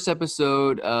 First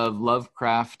episode of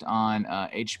Lovecraft on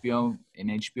HBO and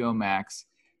HBO Max.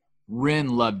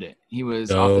 Rin loved it. He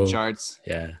was off the charts.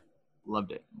 Yeah.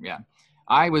 Loved it. Yeah.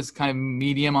 I was kind of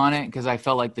medium on it because I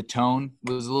felt like the tone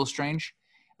was a little strange,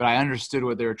 but I understood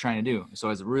what they were trying to do. So I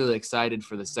was really excited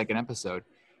for the second episode.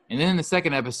 And then in the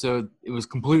second episode, it was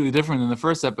completely different than the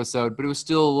first episode, but it was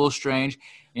still a little strange.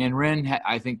 And Ren,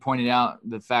 I think, pointed out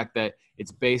the fact that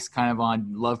it's based kind of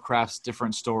on Lovecraft's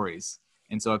different stories.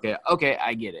 And so, okay,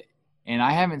 I get it. And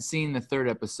I haven't seen the third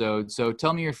episode. So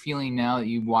tell me your feeling now that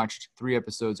you've watched 3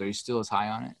 episodes. Are you still as high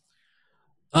on it?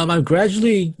 I'm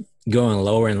gradually going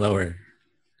lower and lower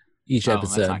each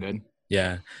episode. That's not good.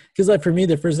 Yeah. Because like for me,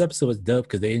 the first episode was dope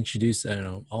because they introduced,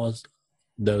 all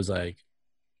those like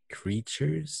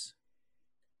creatures.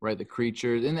 Right, the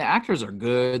creatures. And the actors are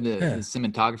good. The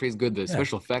cinematography is good. The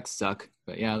special effects suck.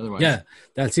 But yeah, otherwise. Yeah,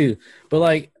 that too. But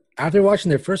like after watching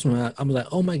their first one, I'm like,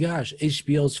 oh my gosh,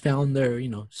 HBO's found their,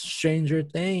 Stranger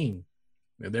Thing.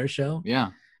 their show.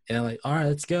 Yeah. And I'm like, all right,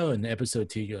 let's go. And episode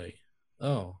 2, you're like,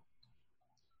 oh,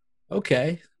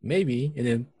 okay, maybe. And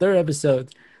then third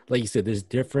episode, like you said, there's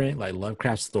different like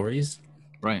Lovecraft stories.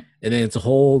 Right. And then it's a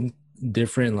whole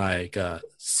different like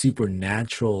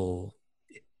supernatural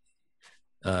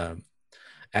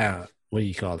what do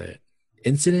you call it?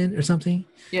 Incident or something?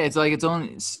 Yeah, it's like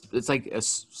it's like a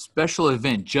special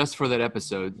event just for that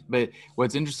episode. But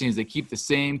what's interesting is they keep the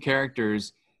same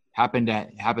characters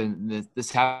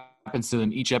this happens to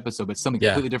them each episode, but something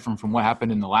completely different from what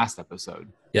happened in the last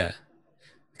episode. Yeah.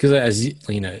 Because as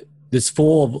you know, it's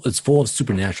full of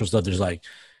supernatural stuff. There's like,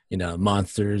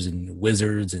 monsters and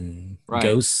wizards and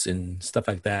ghosts and stuff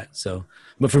like that. So,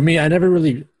 but for me, I never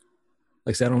really, like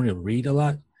I said, I don't really read a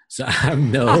lot, so I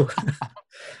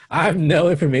have no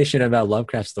information about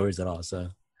Lovecraft stories at all. So,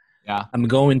 yeah, I'm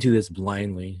going to this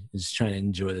blindly, just trying to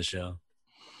enjoy the show.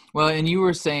 Well, and you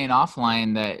were saying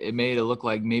offline that it made it look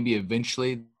like maybe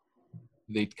eventually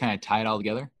they kind of tie it all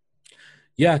together.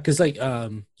 Yeah, because like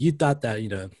you thought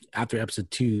that after episode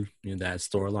 2 that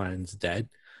storyline's dead,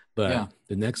 but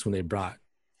the next one they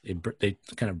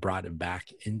kind of brought it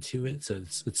back into it, so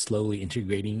it's slowly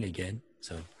integrating again.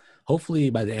 So hopefully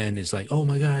by the end it's like, oh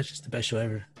my gosh, it's the best show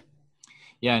ever.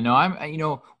 Yeah,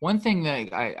 no, one thing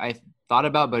that I thought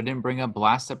about but I didn't bring up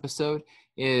last episode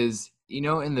is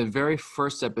in the very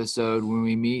first episode when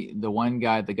we meet the one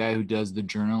guy, the guy who does the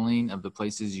journaling of the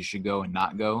places you should go and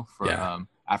not go for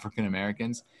African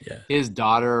Americans. Yeah. His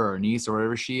daughter or niece or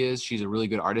whatever she is, she's a really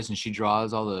good artist and she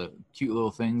draws all the cute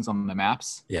little things on the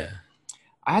maps. Yeah.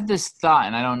 I had this thought,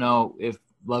 and I don't know if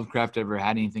Lovecraft ever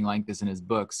had anything like this in his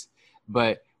books,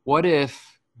 but what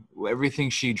if everything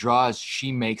she draws,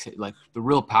 she makes it like the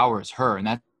real power is her, and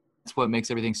that's what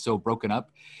makes everything so broken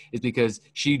up, is because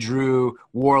she drew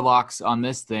warlocks on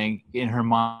this thing in her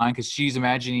mind because she's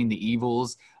imagining the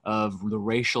evils of the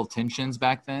racial tensions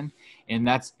back then, and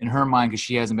that's in her mind because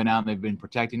she hasn't been out and they've been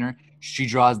protecting her. She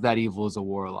draws that evil as a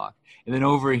warlock, and then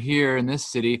over here in this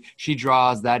city, she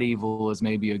draws that evil as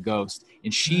maybe a ghost,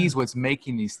 and she's what's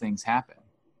making these things happen.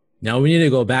 Now we need to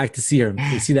go back to see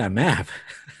that map.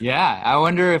 Yeah, I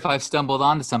wonder if I've stumbled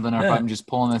onto something or if I'm just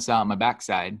pulling this out my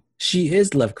backside. She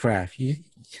is Lovecraft.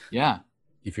 Yeah.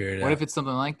 You figured it out. What if it's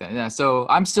something like that? Yeah. So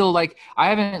I'm still like, I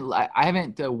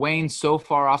haven't waned so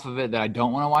far off of it that I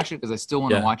don't want to watch it because I still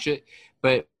want to watch it.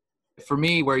 But for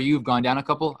me, where you've gone down a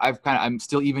couple, I'm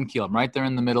still even keel. I'm right there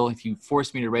in the middle. If you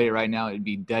force me to rate it right now, it'd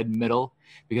be dead middle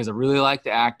because I really like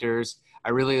the actors. I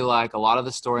really like a lot of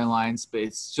the storylines, but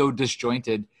it's so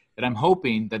disjointed that I'm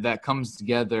hoping that comes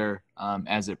together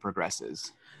as it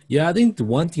progresses. Yeah, I think the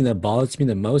one thing that bothers me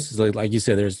the most is like you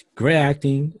said, there's great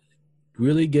acting,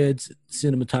 really good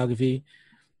cinematography,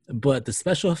 but the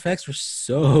special effects were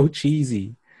so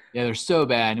cheesy. Yeah, they're so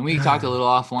bad. And we talked a little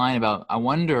offline about, I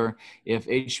wonder if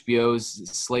HBO's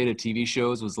slate of TV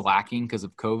shows was lacking because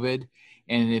of COVID,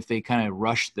 and if they kind of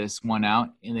rushed this one out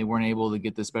and they weren't able to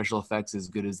get the special effects as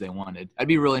good as they wanted. I'd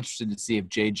be real interested to see if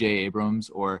J.J. Abrams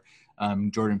or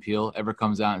Jordan Peele ever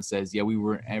comes out and says, yeah, we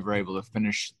weren't ever able to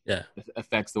finish the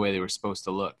effects the way they were supposed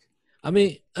to look. I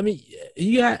mean,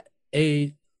 you got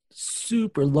a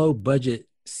super low budget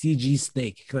CG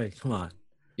snake. Come on.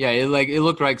 Yeah, it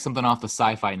looked like something off the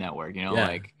Sci-Fi Network,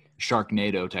 like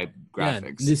Sharknado type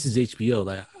graphics. Yeah, this is HBO.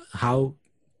 Like how?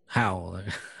 Like,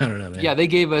 I don't know, man. Yeah, they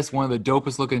gave us one of the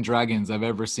dopest looking dragons I've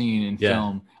ever seen in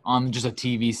film on just a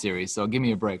TV series. So give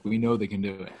me a break. We know they can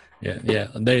do it. Yeah.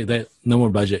 They no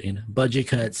more budget, budget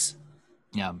cuts.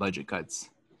 Yeah, budget cuts.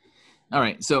 All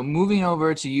right. So moving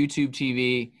over to YouTube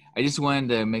TV, I just wanted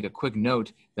to make a quick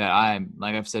note that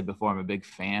like I've said before, I'm a big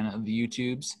fan of the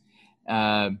YouTubes.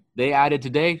 They added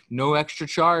today, no extra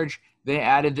charge. They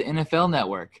added the NFL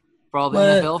Network for all the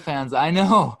NFL fans. I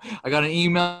know. I got an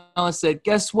email that said,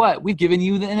 guess what? We've given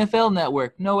you the NFL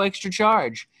Network, no extra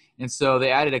charge. And so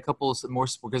they added a couple more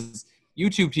because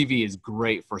YouTube TV is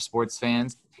great for sports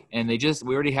fans. And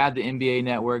we already had the NBA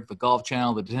Network, the Golf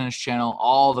Channel, the Tennis Channel,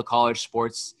 all the college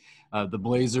sports, the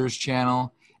Blazers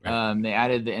Channel. Right. They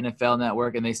added the NFL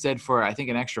Network, and they said for, I think,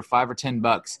 an extra $5 or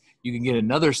 $10, you can get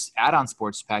another add-on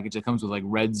sports package that comes with like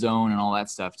Red Zone and all that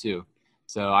stuff too.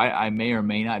 So I may or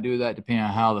may not do that depending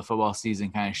on how the football season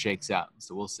kind of shakes out.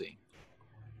 So we'll see.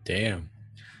 Damn.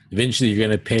 Eventually you're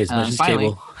going to pay as much as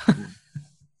cable.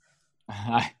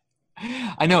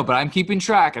 I know, but I'm keeping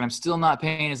track, and I'm still not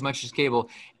paying as much as cable.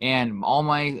 And all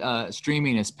my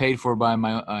streaming is paid for by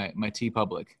my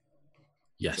TeePublic.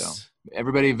 Yes. So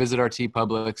everybody visit our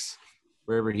TeePublics,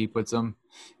 wherever he puts them,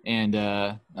 and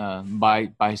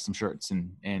buy some shirts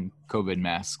and COVID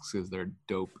masks because they're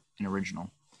dope and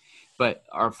original. But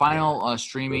our final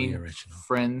streaming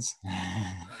friends,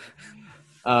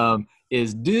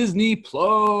 is Disney Plus.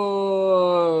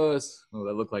 Oh,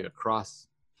 that looked like a cross.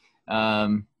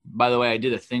 By the way, I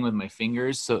did a thing with my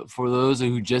fingers. So for those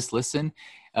who just listen,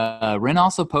 Ren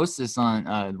also posts this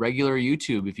on regular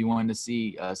YouTube. If you wanted to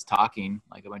see us talking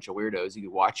like a bunch of weirdos, you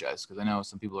could watch us, because I know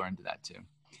some people are into that too.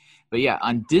 But yeah,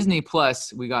 on Disney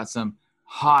Plus, we got some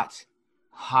hot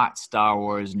Star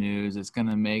Wars news. It's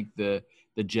gonna make the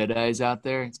Jedis out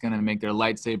there, it's gonna make their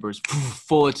lightsabers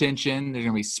full attention. They're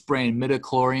gonna be spraying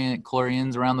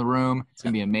midichlorians around the room. It's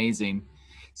gonna be amazing.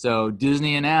 So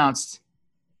Disney announced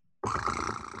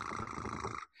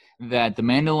that The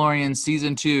Mandalorian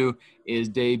Season 2 is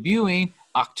debuting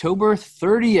October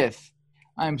 30th.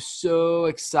 I'm so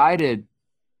excited.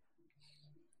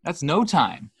 That's no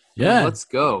time. Yeah. Let's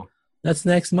go. That's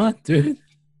next month, dude.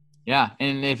 Yeah,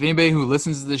 and if anybody who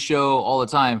listens to the show all the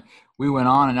time, we went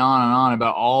on and on and on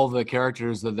about all the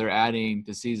characters that they're adding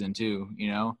to Season 2, you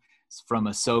know, from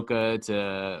Ahsoka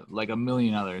to like a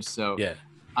million others. So yeah,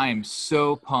 I am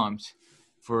so pumped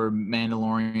for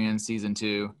Mandalorian Season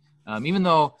 2. Even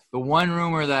though the one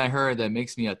rumor that I heard that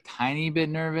makes me a tiny bit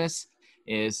nervous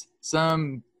is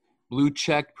some blue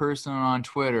check person on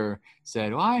Twitter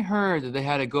said, well, I heard that they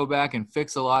had to go back and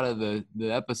fix a lot of the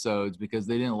episodes because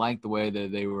they didn't like the way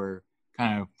that they were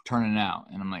kind of turning out.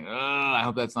 And I'm like, I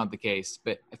hope that's not the case.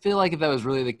 But I feel like if that was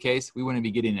really the case, we wouldn't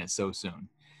be getting it so soon.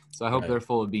 So I hope they're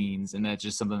full of beans and that's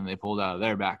just something they pulled out of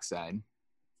their backside.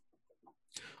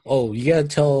 Oh, you got to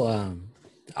tell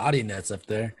the Audionots up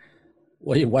there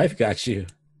what your wife got you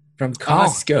from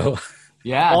Costco. Oh,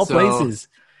 yeah. All places.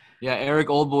 Yeah, Eric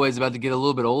Oldboy is about to get a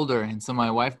little bit older, and so my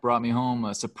wife brought me home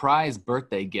a surprise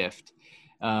birthday gift.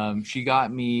 She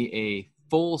got me a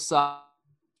full-size,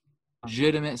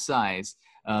 legitimate size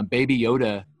Baby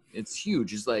Yoda. It's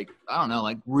huge. It's like, I don't know,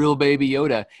 like real Baby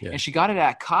Yoda. Yeah. And she got it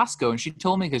at Costco, and she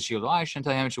told me, because she goes, I shouldn't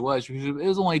tell you how much it was. It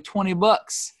was only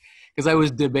 $20. Because I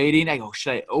was debating, I go,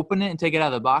 should I open it and take it out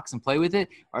of the box and play with it?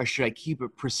 Or should I keep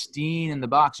it pristine in the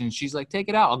box? And she's like, take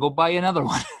it out. I'll go buy you another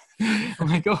one. I'm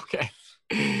like, okay.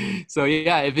 So,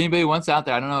 yeah, if anybody wants out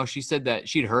there, I don't know. She said that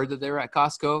she'd heard that they were at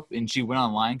Costco, and she went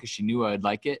online because she knew I'd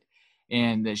like it.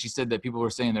 And that she said that people were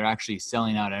saying they're actually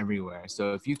selling out everywhere.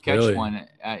 So if you catch one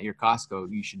at your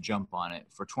Costco, you should jump on it.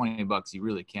 For $20, you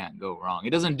really can't go wrong.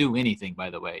 It doesn't do anything, by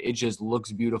the way. It just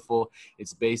looks beautiful.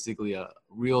 It's basically a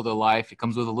real to life. It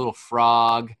comes with a little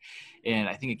frog, and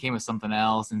I think it came with something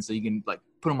else. And so you can like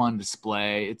put them on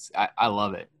display. I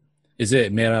love it. Is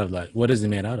it made out of like, what is it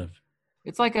made out of?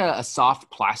 It's like a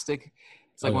soft plastic.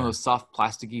 It's like one of those soft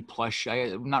plasticky plush.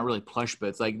 Not really plush, but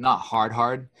it's like not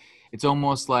hard. It's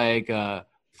almost like a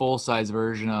full-size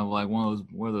version of like one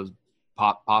of those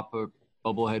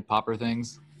bubblehead popper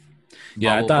things.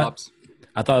 Yeah,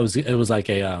 I thought it was like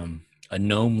a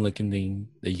gnome-looking thing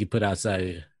that you could put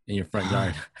outside in your front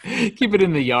yard. Keep it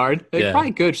in the yard. They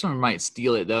probably could. Someone might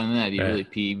steal it though, and then I'd be really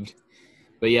peeved.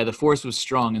 But yeah, the force was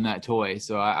strong in that toy,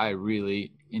 so I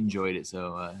really enjoyed it.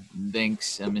 So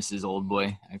thanks, Mrs.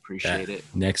 Oldboy. I appreciate it.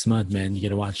 Next month, man, you get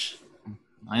to watch.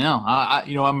 I know.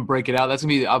 I'm gonna break it out. That's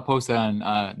gonna be. I'll post that on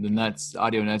the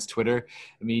Audionots Twitter.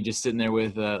 Me just sitting there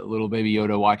with little Baby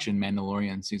Yoda watching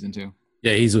Mandalorian Season 2.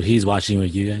 Yeah, he's watching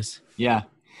with you guys. Yeah,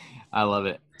 I love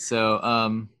it.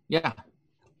 So yeah.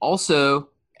 Also,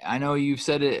 I know you've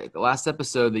said it last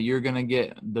episode that you're gonna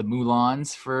get the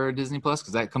Mulans for Disney Plus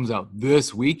because that comes out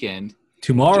this weekend.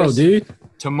 Tomorrow, dude.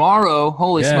 Tomorrow,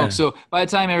 holy smoke! So by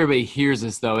the time everybody hears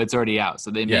this, though, it's already out. So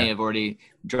they may have already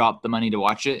dropped the money to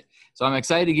watch it. So I'm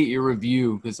excited to get your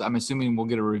review because I'm assuming we'll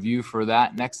get a review for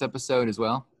that next episode as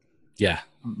well. Yeah.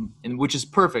 And which is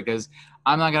perfect because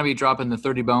I'm not going to be dropping the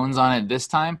 30 bones on it this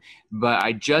time, but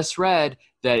I just read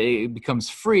that it becomes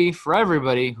free for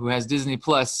everybody who has Disney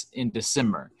Plus in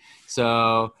December.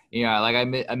 So, yeah, like I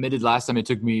admitted last time, it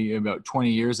took me about 20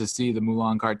 years to see the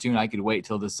Mulan cartoon. I could wait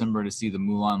till December to see the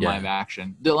Mulan live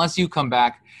action. Unless you come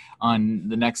back on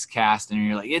the next cast and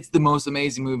you're like, it's the most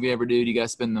amazing movie ever, dude. You got to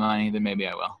spend the money. Then maybe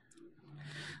I will.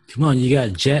 Come on, you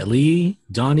got Jet Li,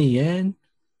 Donnie Yen,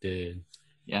 dude.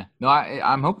 Yeah, no,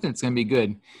 I'm hoping it's gonna be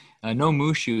good. No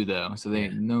Mushu though, so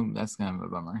that's kind of a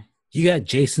bummer. You got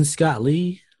Jason Scott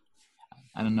Lee.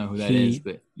 I don't know who that is,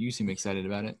 but you seem excited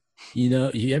about it. You know,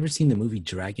 you ever seen the movie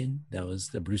Dragon? That was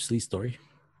the Bruce Lee story.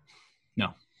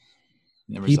 No,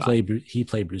 never. He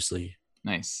played Bruce Lee.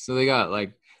 Nice. So they got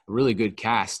like a really good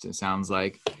cast. It sounds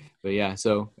like. But yeah,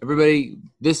 so everybody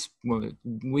this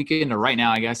weekend or right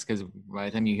now, I guess, because by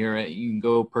the time you hear it, you can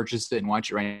go purchase it and watch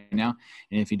it right now.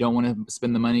 And if you don't want to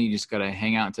spend the money, you just got to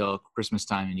hang out until Christmas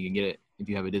time and you can get it if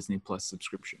you have a Disney Plus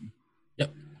subscription.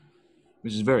 Yep.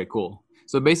 Which is very cool.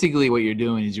 So basically what you're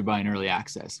doing is you're buying early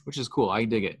access, which is cool. I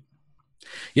dig it.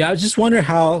 Yeah, I just wonder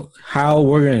how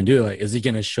we're gonna do it. Like, is it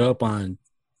gonna show up on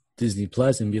Disney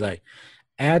Plus and be like,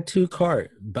 add to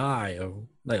cart, buy, or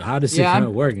like how does it Yeah, kind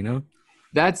of work? You know?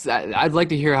 I'd like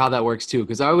to hear how that works too,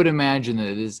 because I would imagine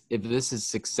that if this is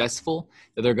successful,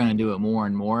 that they're going to do it more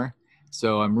and more.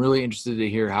 So I'm really interested to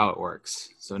hear how it works.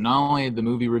 So not only the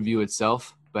movie review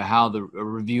itself, but how a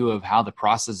review of how the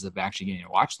process of actually getting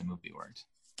to watch the movie works.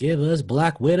 Give us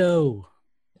Black Widow.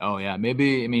 Oh yeah,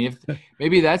 maybe. I mean, if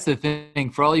maybe that's the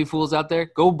thing for all you fools out there,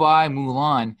 go buy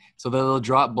Mulan so that they'll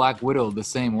drop Black Widow the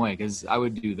same way. Because I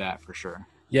would do that for sure.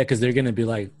 Yeah, because they're gonna be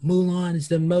like, Mulan is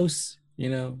the most,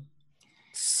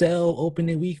 sell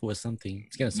opening week or something.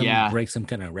 It's gonna break some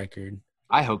kind of record.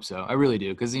 I hope so. I really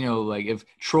do. Because, like if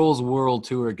Trolls World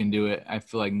Tour can do it, I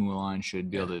feel like Mulan should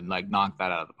be able to like knock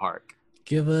that out of the park.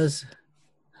 Give us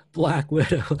Black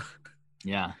Widow.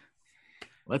 Yeah.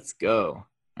 Let's go.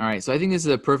 All right. So I think this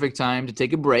is a perfect time to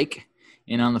take a break.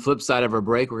 And on the flip side of our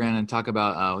break, we're going to talk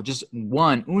about just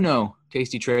uno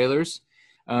tasty trailers.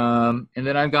 And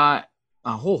then I've got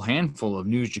a whole handful of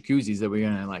news jacuzzis that we're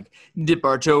going to like dip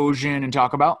our toes in and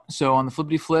talk about. So on the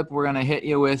flippity flip, we're going to hit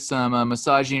you with some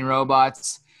massaging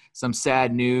robots, some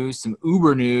sad news, some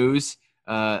Uber news,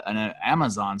 an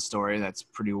Amazon story that's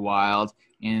pretty wild.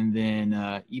 And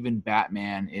then even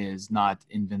Batman is not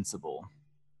invincible.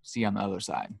 See you on the other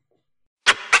side.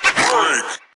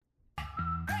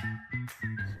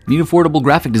 Need affordable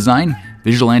graphic design?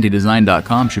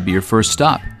 VisualanteDesign.com should be your first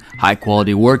stop. High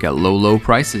quality work at low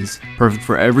prices. Perfect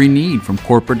for every need from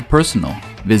corporate to personal.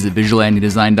 Visit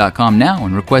VisualanteDesign.com now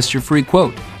and request your free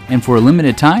quote. And for a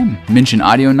limited time, mention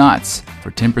Audionots for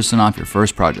 10% off your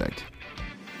first project.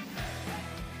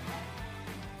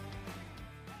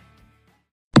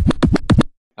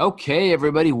 Okay,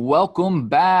 everybody, welcome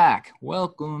back.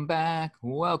 Welcome back.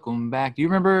 Welcome back. Do you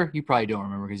remember? You probably don't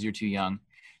remember because you're too young.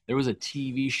 There was a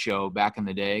TV show back in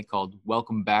the day called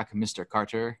Welcome Back, Mr.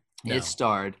 Carter. No. It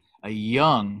starred a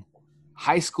young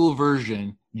high school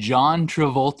version, John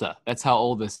Travolta. That's how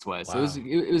old this was. Wow. So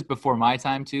it was before my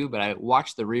time too, but I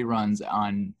watched the reruns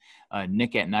on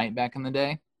Nick at Night back in the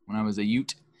day when I was a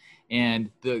Ute.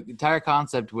 And the entire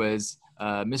concept was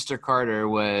Mr. Carter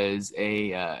was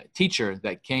a teacher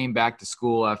that came back to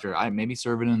school after maybe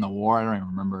serving in the war. I don't even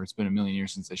remember. It's been a million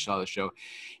years since I saw the show.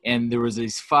 And there was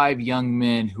these 5 young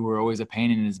men who were always a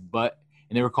pain in his butt,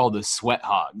 and they were called the Sweat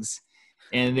Hogs.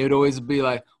 And they would always be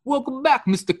like, "Welcome back,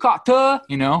 Mr. Carter,"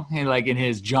 and like in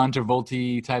his John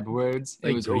Travolta type words.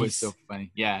 Like it was Grease. Always so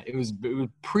funny. Yeah, it was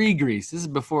pre-Grease. This is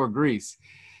before Grease.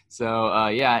 So,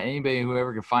 anybody who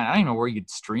ever could find, I don't even know where you could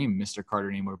stream Mr. Carter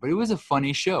anymore, but it was a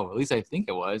funny show. At least I think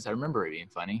it was. I remember it being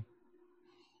funny.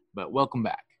 But welcome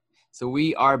back. So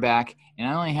we are back, and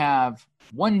I only have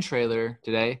one trailer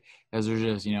today because there's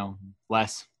just,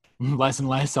 less and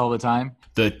less all the time.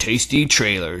 The tasty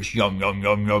trailers. Yum, yum,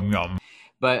 yum, yum, yum.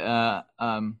 But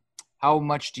how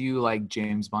much do you like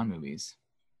James Bond movies?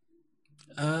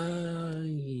 Let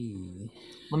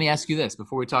me ask you this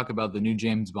before we talk about the new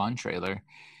James Bond trailer.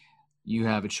 You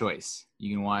have a choice.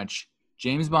 You can watch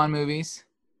James Bond movies,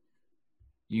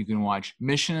 you can watch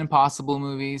Mission Impossible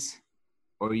movies,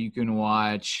 or you can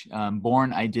watch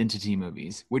Bourne Identity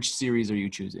movies. Which series are you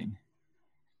choosing?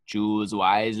 Choose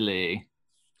wisely.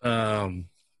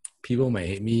 People might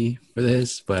hate me for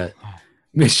this, but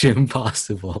Mission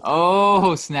Impossible.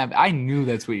 Oh, snap. I knew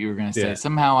that's what you were going to say. Yeah.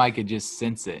 Somehow I could just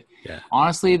sense it. Yeah.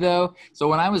 Honestly, though, so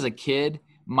when I was a kid,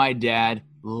 my dad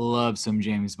loved some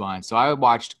James Bond. So I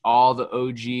watched all the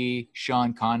OG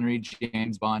Sean Connery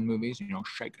James Bond movies,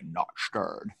 Shaken, Not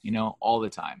Stirred, all the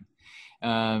time.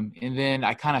 And then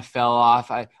I kind of fell off.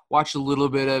 I watched a little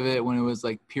bit of it when it was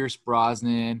like Pierce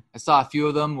Brosnan. I saw a few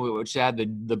of them, which had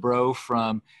the bro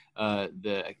from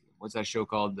what's that show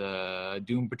called? The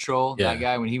Doom Patrol. Yeah. That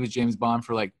guy, when he was James Bond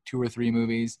for like 2 or 3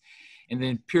 movies. And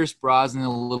then Pierce Brosnan a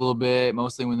little bit,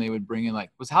 mostly when they would bring in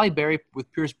was Halle Berry with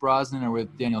Pierce Brosnan or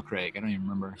with Daniel Craig? I don't even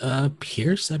remember.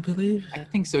 Pierce, I believe. I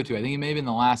think so too. I think it may have been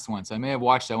the last one. So I may have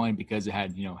watched that one because it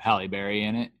had, Halle Berry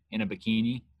in it, in a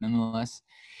bikini, nonetheless.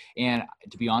 And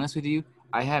to be honest with you,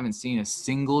 I haven't seen a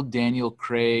single Daniel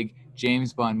Craig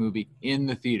James Bond movie in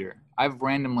the theater. I've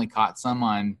randomly caught some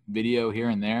on video here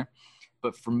and there.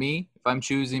 But for me, if I'm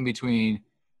choosing between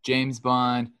James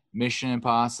Bond, Mission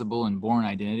Impossible, and Bourne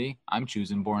Identity, I'm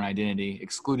choosing Bourne Identity,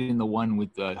 excluding the one with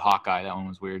Hawkeye. That one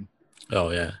was weird. Oh,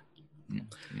 yeah.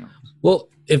 Well,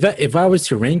 if I was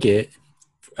to rank it,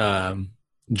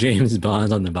 James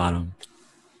Bond's on the bottom.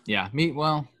 Yeah,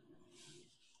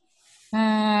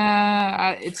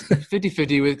 it's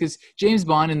 50-50 because James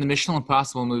Bond and the Mission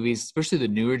Impossible movies, especially the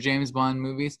newer James Bond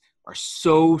movies, are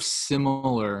so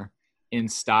similar in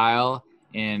style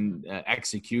and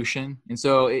execution. And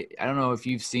so I don't know if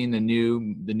you've seen the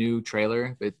new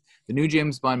trailer, but the new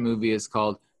James Bond movie is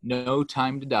called No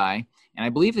Time to Die. And I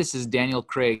believe this is Daniel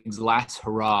Craig's last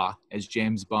hurrah as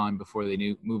James Bond before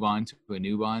they move on to a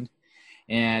new Bond.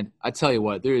 And I tell you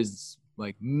what, there is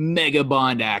like mega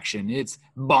Bond action. It's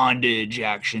bondage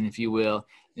action, if you will.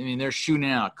 I mean, they're shooting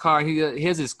out a car. He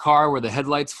has his car where the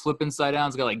headlights flip inside out.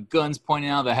 It's got like guns pointing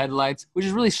out of the headlights, which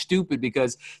is really stupid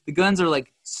because the guns are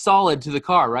like solid to the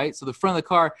car, right? So the front of the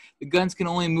car, the guns can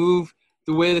only move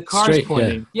the way the car's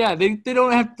pointing. Yeah, they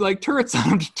don't have like turrets on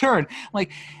them to turn.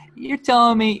 Like, you're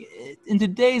telling me in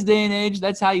today's day and age,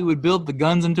 that's how you would build the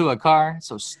guns into a car?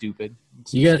 So stupid.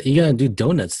 You gotta do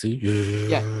donuts, dude.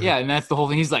 Yeah, and that's the whole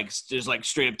thing. He's like just like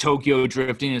straight up Tokyo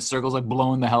drifting in circles, like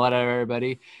blowing the hell out of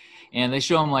everybody. And they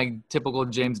show him like typical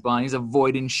James Bond. He's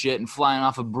avoiding shit and flying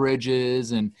off of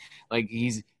bridges, and like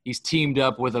he's teamed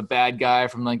up with a bad guy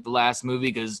from like the last movie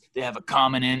because they have a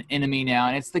common enemy now.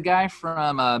 And it's the guy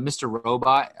from Mr.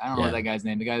 Robot. I don't know that guy's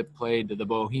name. The guy that played the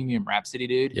Bohemian Rhapsody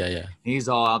dude. Yeah. He's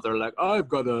all out there like, I've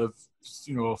got a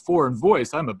foreign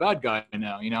voice. I'm a bad guy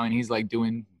now, and he's like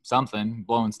doing something,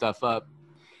 blowing stuff up.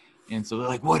 And so they're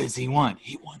like, what does he want?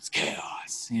 He wants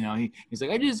chaos. He's like,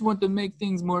 I just want to make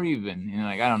things more even.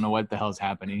 Like, I don't know what the hell's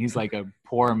happening. He's like a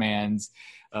poor man's,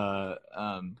 he's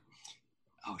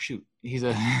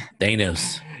a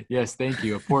Thanos. Yes, thank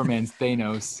you. A poor man's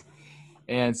Thanos.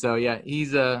 And so, yeah,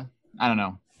 he's I don't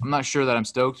know. I'm not sure that I'm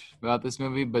stoked about this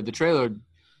movie, but the trailer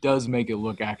does make it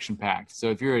look action-packed.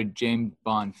 So if you're a James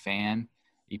Bond fan,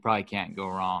 you probably can't go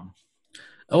wrong.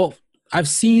 Oh, I've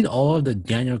seen all of the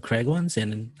Daniel Craig ones,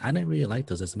 and I didn't really like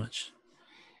those as much.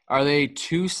 Are they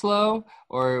too slow,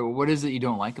 or what is it you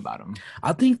don't like about them?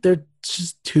 I think they're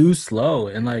just too slow.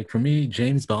 And like for me,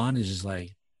 James Bond is just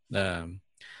like the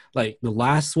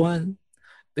last one.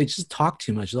 They just talk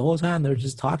too much the whole time. They're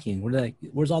just talking. We're like,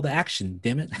 where's all the action?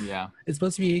 Damn it! Yeah, it's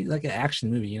supposed to be like an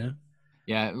action movie,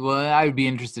 Yeah, well, I would be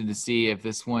interested to see if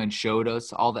this one showed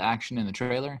us all the action in the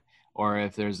trailer, or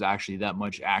if there's actually that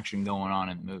much action going on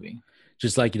in the movie.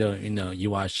 Just like, you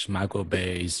watch Michael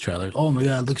Bay's trailer. Oh my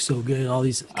God, it looks so good. All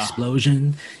these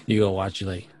explosions. You go watch, you're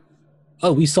like,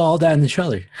 oh, we saw all that in the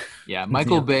trailer. Yeah,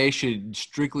 Michael Bay should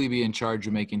strictly be in charge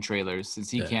of making trailers since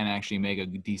he can't actually make a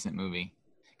decent movie.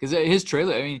 Because his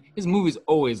trailer, his movies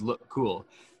always look cool,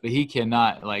 but he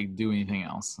cannot, do anything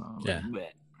else.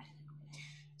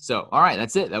 So, all right,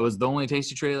 that's it. That was the only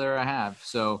tasty trailer I have.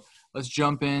 So let's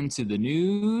jump into the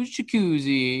news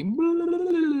jacuzzi.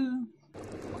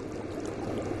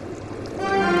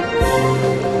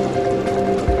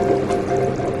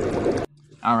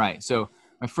 All right, so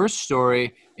my first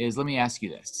story is, let me ask you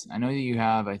this. I know that you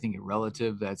have, I think, a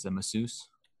relative that's a masseuse.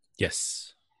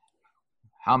 Yes.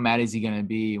 How mad is he going to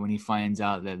be when he finds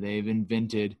out that they've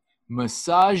invented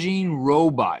massaging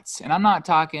robots? And I'm not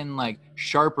talking like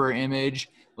sharper image,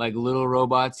 like little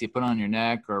robots you put on your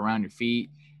neck or around your feet.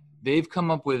 They've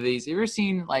come up with these. Have you ever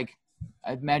seen, I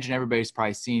imagine everybody's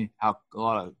probably seen how a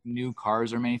lot of new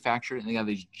cars are manufactured, and they got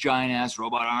these giant-ass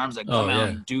robot arms that come out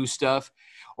and do stuff.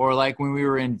 Or like when we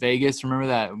were in Vegas, remember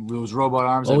that those robot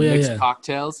arms that mix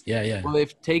cocktails? Yeah. Well,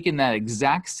 they've taken that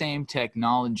exact same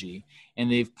technology and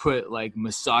they've put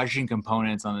massaging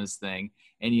components on this thing,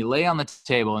 and you lay on the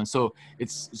table. And so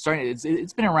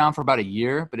it's been around for about a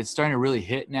year, but it's starting to really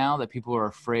hit now that people are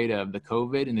afraid of the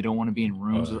COVID and they don't want to be in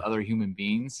rooms with other human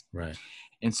beings. Right.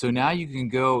 And so now you can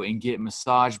go and get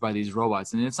massaged by these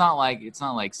robots. And it's not like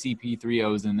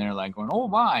CP3Os in there going, oh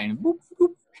my, and boop,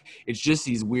 boop. It's just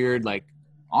these weird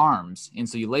arms. And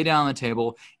so you lay down on the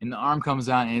table and the arm comes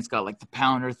out and it's got the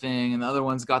pounder thing, and the other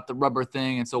one's got the rubber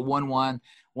thing. And so one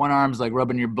arm's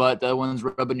rubbing your butt, the other one's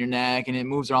rubbing your neck, and it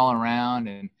moves all around,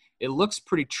 and it looks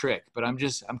pretty trick. But I'm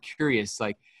curious,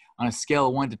 on a scale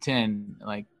of 1 to 10,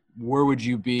 where would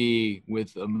you be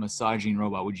with a massaging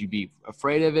robot? Would you be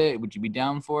afraid of it? Would you be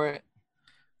down for it?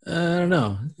 I don't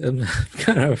know. I'm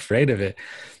kind of afraid of it,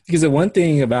 because the one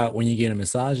thing about when you get a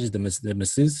massage is the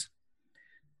masseuse,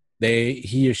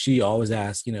 he or she always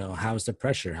asks, how's the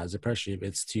pressure? How's the pressure? If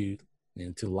it's too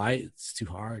light, it's too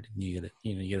hard. You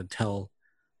gotta tell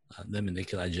them, and they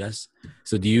can adjust.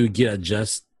 So do you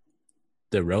adjust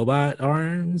the robot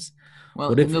arms?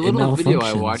 Well, in the little video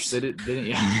I watched, they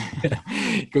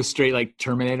didn't go straight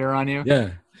Terminator on you.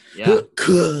 Yeah.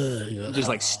 It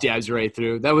just stabs you right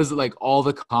through. That was all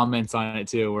the comments on it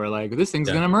too, where this thing's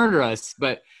gonna murder us.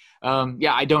 But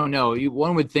I don't know.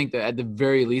 One would think that at the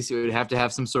very least it would have to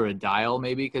have some sort of dial,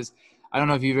 maybe, because I don't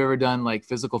know if you've ever done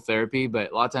physical therapy,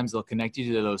 but a lot of times they'll connect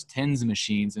you to those TENS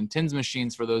machines. And TENS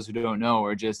machines, for those who don't know,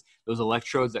 are just those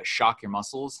electrodes that shock your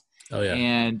muscles. Oh yeah.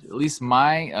 And at least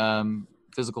my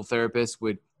physical therapist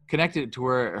would connected it to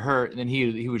where it hurt, and then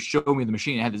he would show me the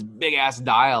machine. It had this big ass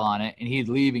dial on it, and he'd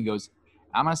leave and goes,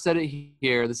 I'm gonna set it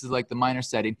here. This is like the minor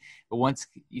setting, but once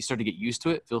you start to get used to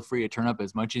it, feel free to turn up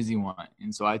as much as you want.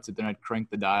 And so I'd sit there and I'd crank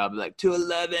the dial, I'd be like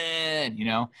 211, you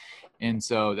know, and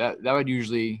so that would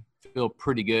usually feel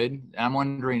pretty good. And I'm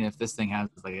wondering if this thing has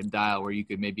like a dial where you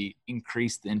could maybe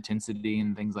increase the intensity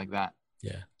and things like that.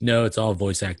 Yeah. No, it's all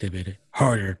voice activated.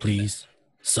 Harder, please.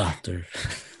 Softer.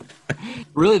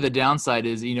 Really, the downside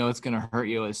is, you know, it's going to hurt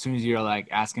you as soon as you're like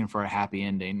asking for a happy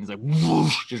ending. It's like,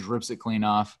 whoosh, just rips it clean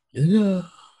off. Yeah.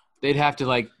 They'd have to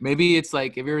like, maybe it's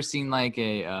like, have you ever seen like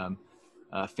a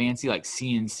fancy like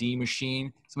CNC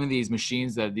machine? Some of these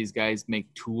machines that these guys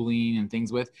make tooling and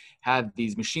things with have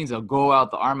these machines that'll go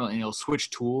out the arm and it'll switch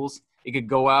tools. It could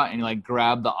go out and like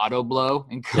grab the auto blow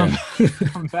and come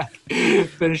back,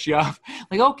 finish you off.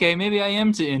 Like, okay, maybe I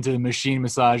am into machine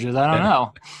massages. I don't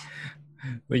know.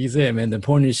 Like you said, man, the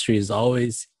porn industry is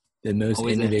always the most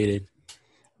innovative.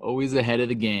 Always ahead of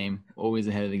the game. Always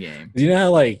ahead of the game. You know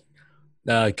how like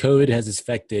COVID has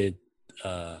affected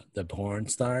the porn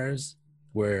stars,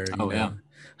 where you know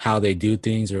how they do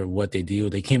things or what they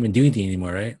do. They can't even do anything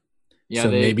anymore, right? Yeah.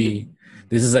 So maybe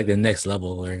this is like the next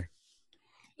level where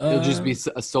it'll just be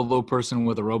a solo person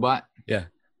with a robot. Yeah.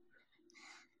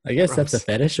 I guess that's a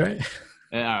fetish, right?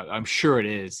 I'm sure it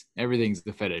is. Everything's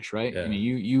the fetish, right? Yeah. I mean,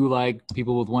 you like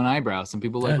people with one eyebrow. Some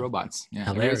people like robots. Yeah,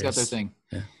 everybody's got their thing.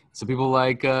 Yeah. Some people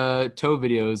like toe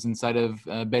videos inside of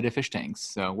betta fish tanks.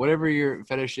 So whatever your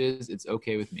fetish is, it's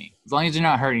okay with me. As long as you're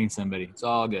not hurting somebody, it's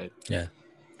all good. Yeah.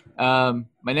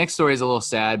 My next story is a little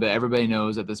sad, but everybody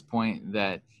knows at this point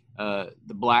that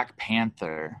the Black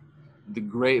Panther, the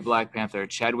great Black Panther,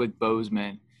 Chadwick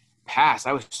Boseman, passed.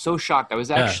 I was so shocked. I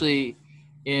was actually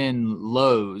in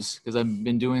Lowe's because I've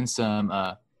been doing some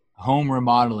home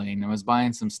remodeling. I was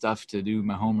buying some stuff to do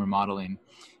my home remodeling,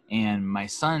 and my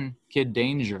son, Kid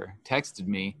Danger, texted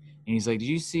me, and he's like, "Did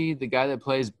you see the guy that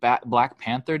plays Black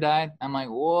Panther died?" I'm like,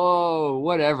 "Whoa,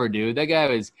 whatever, dude. That guy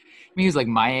was, I mean, he was like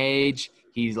my age.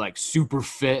 He's like super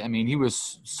fit. I mean, he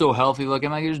was so healthy looking.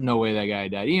 Like, there's no way that guy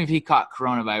died. Even if he caught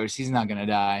coronavirus, he's not gonna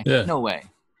die. Yeah. No way.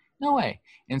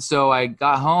 And so I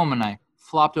got home and I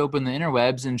flopped open the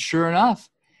interwebs, and sure enough,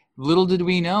 little did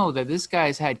we know that this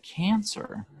guy's had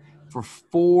cancer for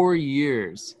 4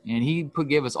 years, and he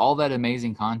gave us all that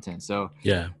amazing content. So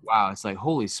yeah, wow, it's like,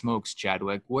 holy smokes,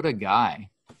 Chadwick, what a guy.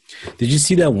 Did you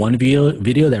see that one video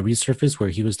that resurfaced where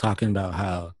he was talking about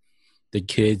how the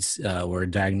kids were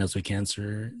diagnosed with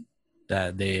cancer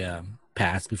that they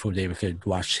passed before they could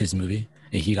watch his movie,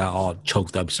 and he got all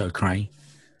choked up, started crying?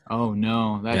 Oh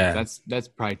no, that's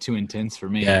probably too intense for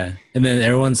me. Yeah, and then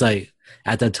everyone's like,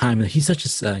 at that time, he's such a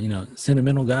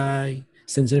sentimental guy,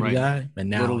 sensitive guy, but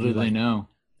now little did they know.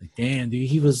 Like, damn, dude,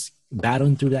 he was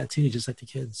battling through that too, just like the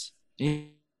kids.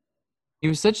 He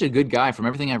was such a good guy from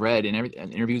everything I've read and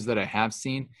interviews that I have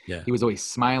seen. Yeah. He was always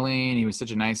smiling. He was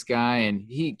such a nice guy, and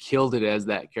he killed it as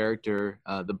that character,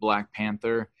 the Black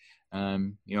Panther.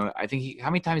 You know, I think how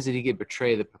many times did he get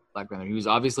betrayed, the Black Panther? He was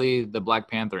obviously the Black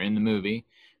Panther in the movie,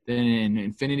 then in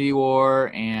Infinity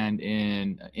War and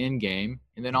in Endgame,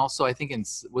 and then also I think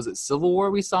was it Civil War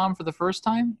we saw him for the first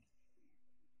time?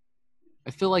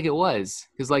 I feel like it was,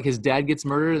 because like his dad gets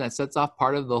murdered, and that sets off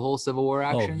part of the whole Civil War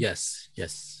action. Oh, yes.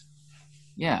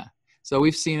 Yeah. So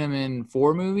we've seen him in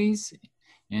 4 movies,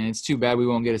 and it's too bad we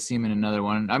won't get to see him in another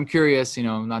one. I'm curious, you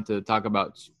know, not to talk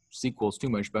about sequels too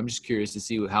much, but I'm just curious to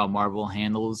see how Marvel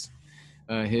handles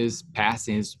his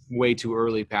passing, his way too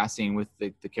early passing with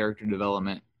the character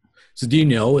development. So do you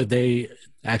know if they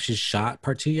actually shot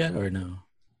part 2 yet or no?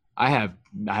 I have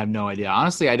no idea.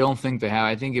 Honestly, I don't think they have.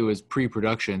 I think it was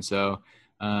pre-production. So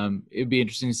it'd be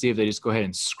interesting to see if they just go ahead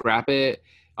and scrap it.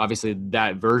 Obviously,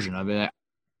 that version of it.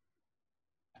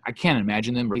 I can't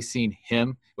imagine them really seeing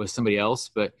him with somebody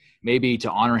else, but maybe to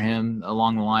honor him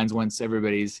along the lines, once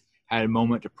everybody's had a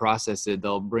moment to process it,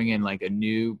 they'll bring in like a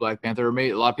new Black Panther. Or maybe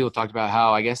a lot of people talked about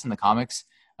how, I guess in the comics,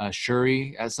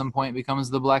 Shuri at some point becomes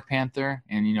the Black Panther,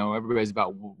 and you know, everybody's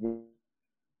about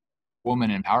woman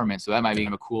empowerment, so that might be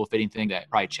a cool fitting thing that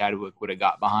probably Chadwick would have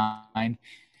got behind.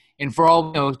 And for all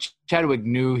you know, Chadwick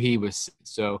knew he was,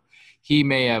 so he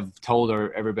may have told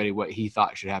everybody what he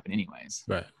thought should happen anyways.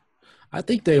 Right. I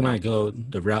think they might go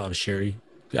the route of Shuri.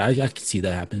 I can see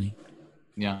that happening.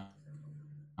 Yeah.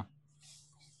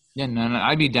 Yeah, no,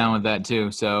 I'd be down with that too.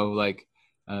 So, like,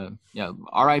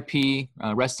 R.I.P.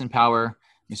 Rest in power,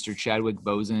 Mr. Chadwick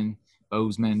Boseman.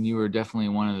 You were definitely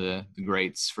one of the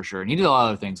greats for sure. And he did a lot of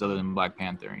other things other than Black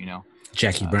Panther, you know.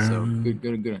 Jackie Brown. So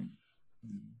good.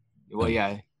 Well,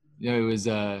 yeah. You know, it was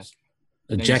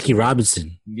Jackie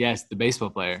Robinson. Yes, the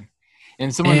baseball player.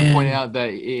 And someone pointed out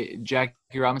that Jackie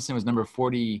Robinson was number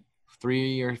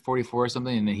 43 or 44 or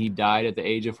something, and then he died at the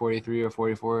age of 43 or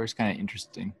 44. It's kind of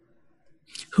interesting.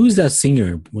 Who's that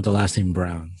singer with the last name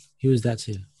Brown? Who is that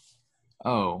too?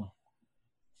 Oh.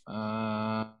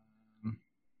 I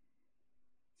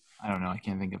don't know. I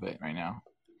can't think of it right now.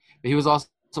 But he was also,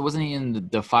 wasn't he in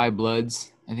the Five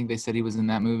Bloods? I think they said he was in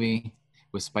that movie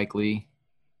with Spike Lee.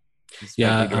 Lee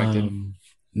directed.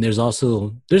 There's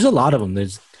a lot of them.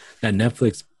 There's that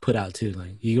Netflix put out too.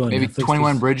 Like you go on maybe Netflix,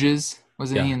 21 Bridges,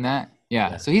 wasn't he in that?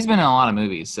 Yeah. So he's been in a lot of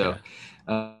movies. So,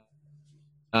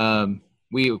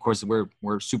 we of course we're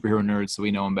superhero nerds, so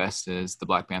we know him best as the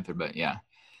Black Panther. But yeah,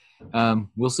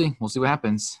 we'll see what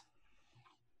happens.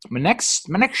 My next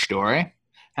story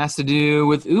has to do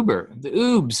with Uber, the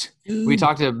Oobs. We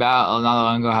talked about not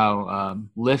long ago how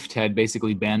Lyft had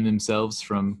basically banned themselves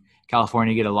from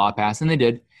California to get a law passed, and they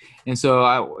did. And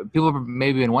so people have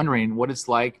maybe been wondering what it's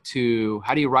like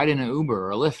how do you ride in an Uber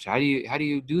or a Lyft? How do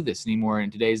you do this anymore in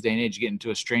today's day and age? You get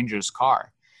into a stranger's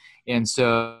car. And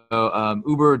so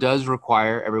Uber does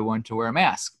require everyone to wear a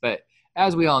mask. But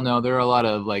as we all know, there are a lot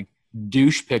of like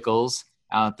douche pickles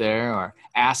out there, or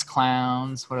ass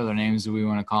clowns. What other names do we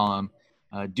want to call them?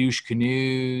 Douche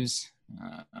canoes.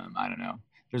 I don't know.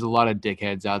 There's a lot of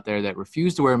dickheads out there that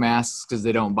refuse to wear masks because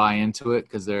they don't buy into it.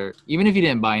 Because even if you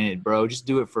didn't buy in it, bro, just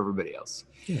do it for everybody else.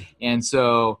 Yeah. And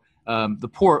so the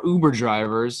poor Uber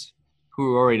drivers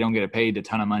who already don't get paid a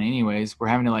ton of money anyways, were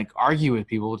having to like argue with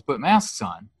people to put masks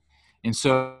on. And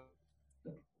so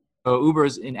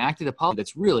Uber's enacted a policy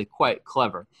that's really quite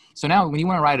clever. So now when you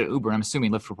want to ride an Uber, I'm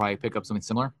assuming Lyft will probably pick up something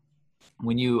similar.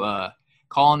 When you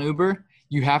call an Uber,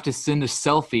 you have to send a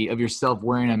selfie of yourself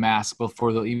wearing a mask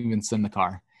before they'll even send the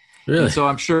car. Really? And so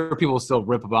I'm sure people will still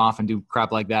rip them off and do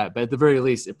crap like that. But at the very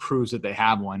least, it proves that they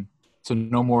have one. So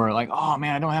no more like, oh,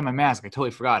 man, I don't have my mask. I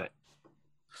totally forgot it.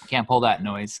 Can't pull that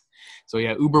noise. So,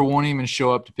 yeah, Uber won't even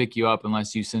show up to pick you up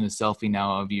unless you send a selfie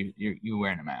now of you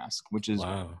wearing a mask, which is,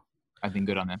 I think,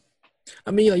 good on them.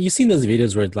 I mean, you've seen those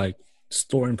videos where, like,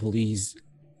 store employees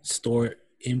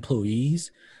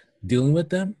dealing with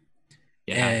them.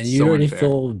 Yeah, and you already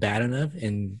feel bad enough,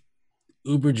 and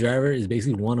Uber driver is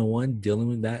basically one-on-one dealing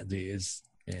with that.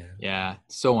 Yeah,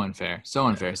 so unfair.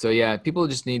 So, yeah, people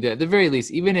just need to, at the very least,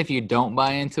 even if you don't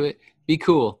buy into it, be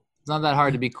cool. It's not that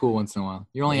hard to be cool once in a while.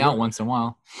 You're only out once in a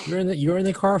while. You're in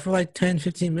the car for like 10,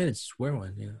 15 minutes. Wear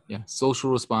one. Yeah,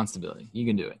 social responsibility. You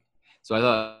can do it. So I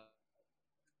thought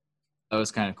that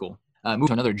was kind of cool. Move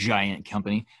to another giant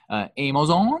company,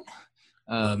 Amazon.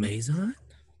 Amazon?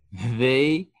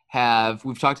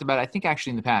 We've talked about it, I think actually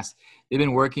in the past, they've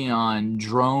been working on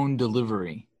drone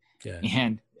delivery. Yeah.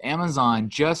 And Amazon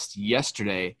just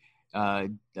yesterday got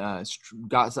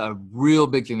a real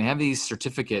big thing. They have these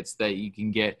certificates that you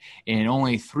can get, and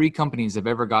only 3 companies have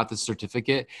ever got this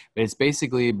certificate, but it's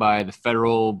basically by the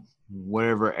federal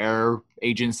whatever air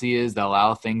agency is that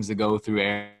allow things to go through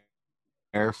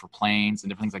air for planes and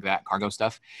different things like that, cargo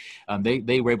stuff.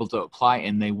 They were able to apply,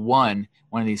 and they won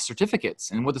one of these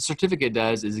certificates. And what the certificate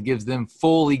does is it gives them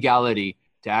full legality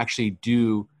to actually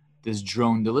do this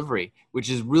drone delivery, which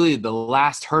is really the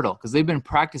last hurdle, because they've been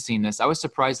practicing this. I was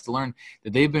surprised to learn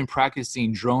that they've been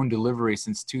practicing drone delivery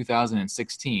since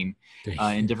 2016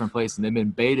 in different places. And they've been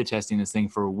beta testing this thing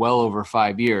for well over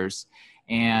 5 years.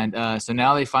 And so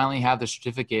now they finally have the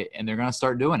certificate, and they're going to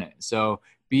start doing it. So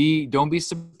don't be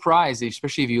surprised,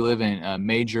 especially if you live in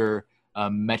major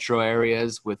metro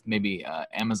areas with maybe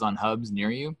Amazon hubs near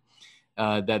you,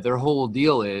 that their whole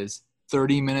deal is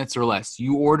 30 minutes or less.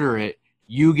 You order it,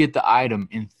 you get the item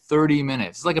in 30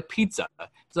 minutes. It's like a pizza.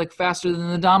 It's like faster than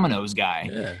the Domino's guy.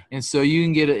 Yeah. And so you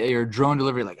can get your drone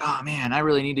delivery like, oh, man, I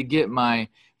really need to get my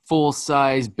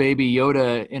full-size Baby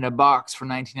Yoda in a box for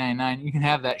 $19.99. You can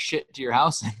have that shit to your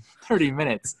house in 30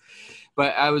 minutes.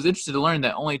 But I was interested to learn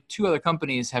that only 2 other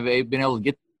companies have been able to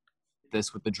get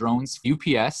this with the drones,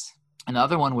 UPS. And the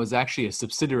other one was actually a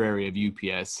subsidiary of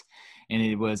UPS. And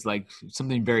it was like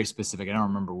something very specific. I don't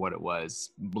remember what it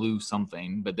was, blue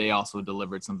something, but they also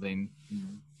delivered something,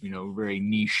 very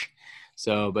niche.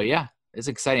 So, but yeah, it's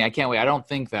exciting. I can't wait. I don't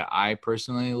think that I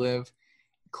personally live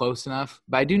close enough,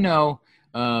 but I do know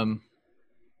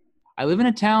I live in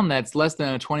a town that's less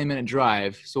than a 20-minute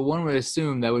drive. So one would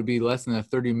assume that would be less than a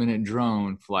 30-minute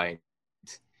drone flight.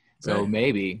 So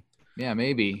maybe.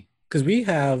 Because we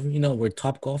have, where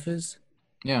Topgolf is.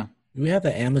 Yeah. We have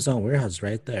the Amazon warehouse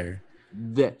right there.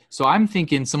 So I'm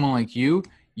thinking someone like you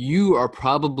are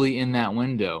probably in that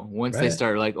window. Once they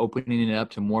start like opening it up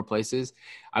to more places,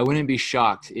 I wouldn't be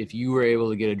shocked if you were able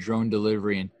to get a drone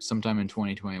delivery sometime in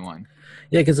 2021.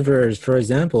 Yeah, because for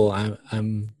example,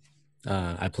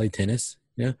 I play tennis.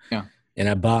 Yeah. and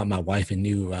I bought my wife a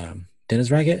new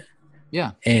tennis racket.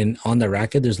 Yeah. And on the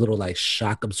racket, there's little like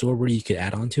shock absorber you could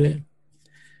add onto it.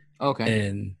 Okay.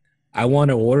 And I want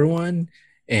to order one.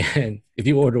 And if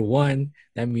you order one,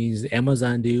 that means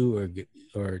Amazon dude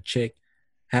or chick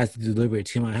has to deliver it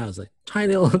to my house. Like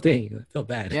tiny little thing. I feel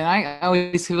bad. Yeah, I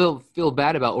always feel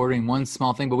bad about ordering one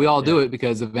small thing, but we all do it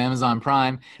because of Amazon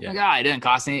Prime. Yeah. Like, it didn't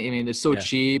cost any. I mean, they're so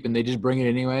cheap, and they just bring it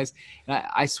anyways. And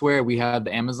I swear we had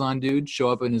the Amazon dude show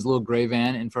up in his little gray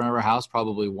van in front of our house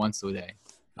probably once a day.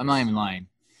 I'm not even lying.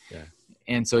 Yeah.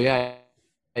 And so, yeah,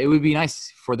 it would be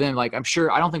nice for them. Like, I'm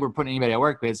sure, I don't think we're putting anybody at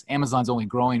work because Amazon's only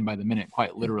growing by the minute,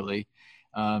 quite literally.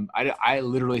 I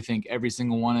literally think every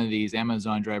single one of these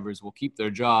Amazon drivers will keep their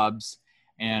jobs.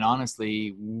 And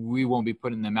honestly, we won't be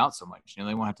putting them out so much.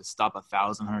 They won't have to stop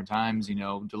 1,100 times,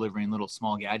 delivering little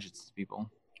small gadgets to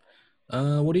people.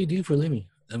 What do you do for a living?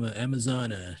 I'm an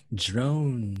Amazon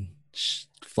drone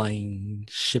flying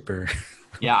shipper.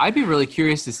 Yeah, I'd be really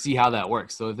curious to see how that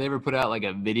works. So if they ever put out like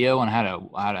a video on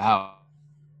how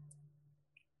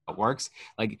it works,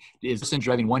 like is this person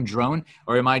driving one drone,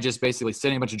 or am I just basically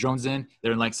sending a bunch of drones in?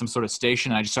 They're in like some sort of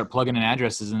station, and I just start plugging in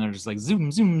addresses, and they're just like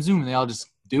zoom, zoom, zoom, and they all just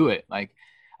do it. Like,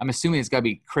 I'm assuming it's got to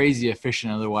be crazy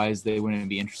efficient, otherwise they wouldn't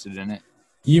be interested in it.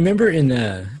 You remember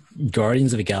in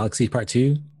Guardians of the Galaxy Part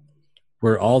 2,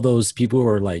 where all those people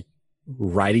were like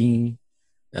riding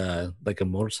like a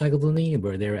motorcycle thingy,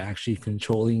 where they were actually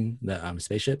controlling the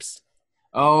spaceships?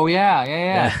 Oh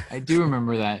yeah. I do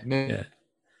remember that. Maybe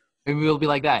it'll be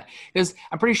like that, because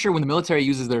I'm pretty sure when the military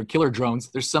uses their killer drones,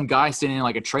 there's some guy sitting in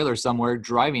like a trailer somewhere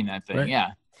driving that thing. Right.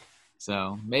 Yeah.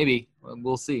 So maybe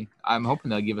we'll see. I'm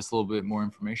hoping they'll give us a little bit more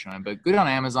information on it. But good on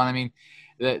Amazon. I mean,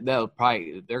 they're going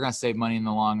to save money in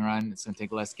the long run. It's going to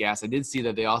take less gas. I did see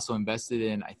that they also invested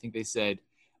in, I think they said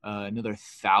another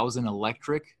 1,000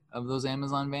 electric of those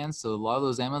Amazon vans. So a lot of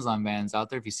those Amazon vans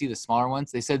out there, if you see the smaller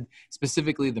ones, they said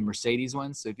specifically the Mercedes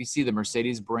ones. So if you see the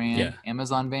Mercedes brand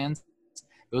Amazon vans,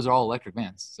 those are all electric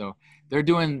vans. So they're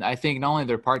doing, I think, not only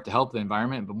their part to help the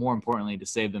environment, but more importantly, to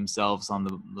save themselves on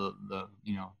the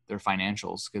their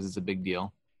financials, because it's a big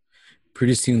deal.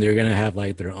 Pretty soon they're going to have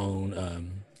like their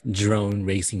own drone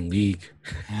racing league.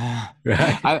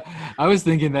 Right? I was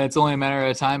thinking that it's only a matter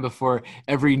of time before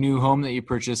every new home that you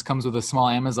purchase comes with a small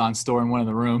Amazon store in one of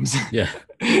the rooms. Yeah.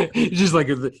 It's just like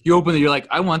you open it, you're like,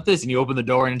 I want this. And you open the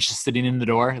door and it's just sitting in the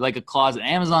door like a closet.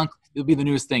 Amazon, it'll be the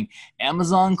newest thing.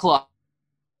 Amazon closet.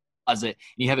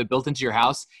 You have it built into your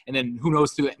house, and then who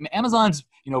knows, through Amazon's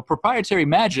proprietary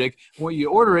magic, when you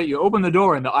order it, you open the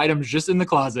door and the item's just in the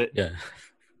closet.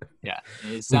 Yeah,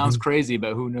 it sounds crazy,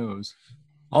 but who knows.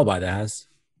 I'll buy that house.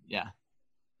 Yeah,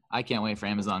 I can't wait for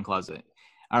Amazon Closet.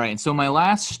 All right, and so my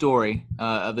last story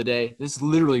of the day, this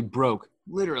literally broke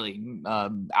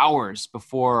hours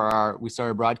before we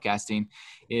started broadcasting,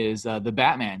 is the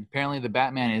Batman. Apparently the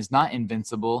Batman is not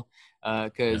invincible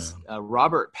because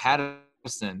Robert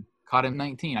Pattinson caught him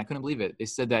 19. I couldn't believe it. They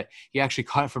said that he actually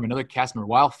caught it from another cast member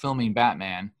while filming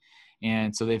Batman.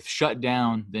 And so they've shut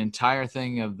down the entire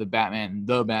thing of the Batman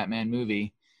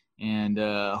movie. And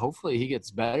hopefully he gets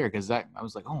better, because I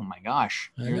was like, oh my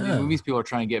gosh, the movies people are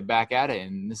trying to get back at it,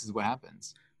 and this is what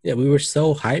happens. Yeah, we were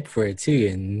so hyped for it too,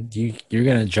 and you're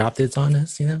gonna drop this on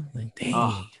us, like dang.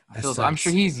 I'm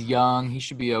sure he's young, he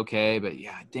should be okay, but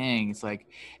yeah, dang, it's like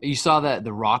you saw that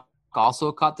The Rock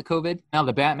also caught the COVID. Now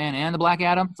the Batman and the Black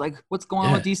Adam. It's like, what's going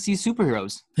on with DC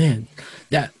superheroes? Man,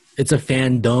 it's a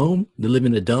fan dome. They live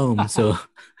in the dome, so.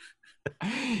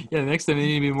 The next time they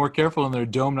need to be more careful in their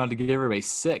dome, not to get everybody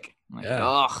sick. I'm like,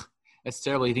 ugh, that's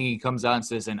terrible. You think he comes out and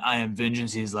says, "And I am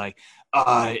vengeance." He's like,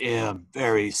 "I am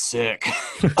very sick."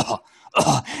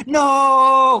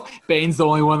 No, Bane's the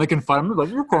only one that can fight him. He's like,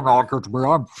 "You cannot get me.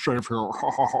 I'm safe here."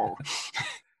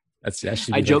 That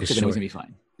should be I joked that it was gonna be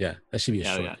fine. Yeah, that should be a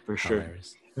short. Yeah, for sure.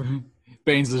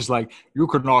 Bane's just like, "You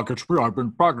could not get me. I've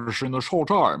been practicing this whole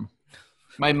time."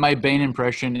 My Bane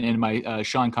impression and my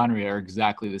Sean Connery are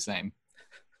exactly the same.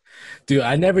 Dude,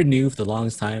 I never knew for the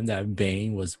longest time that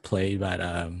Bane was played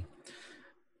by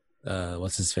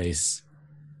what's his face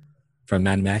from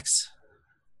Mad Max.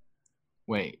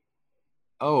 Wait.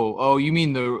 Oh, you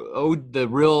mean the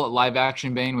real live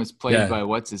action Bane was played by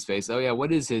what's his face? Oh yeah,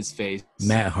 what is his face?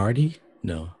 Matt Hardy?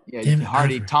 No. Yeah,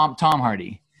 Hardy. Tom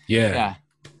Hardy. Yeah.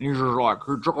 He's just like,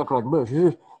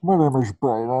 my name is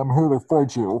Bane. I'm here to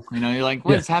fight you. You're like,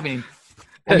 what is happening?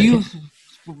 Have you?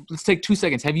 Let's take 2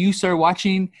 seconds. Have you started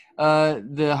watching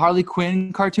the Harley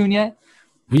Quinn cartoon yet?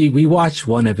 We watched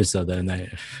one episode that night.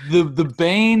 The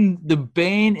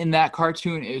Bane in that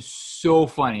cartoon is so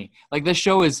funny. Like, the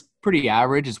show is pretty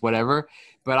average, it's whatever.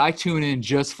 but I tune in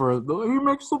just for you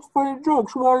make such funny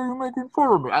jokes. Why are you making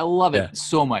fun of me? I love it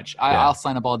so much. I'll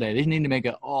sign up all day. They need to make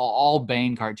an all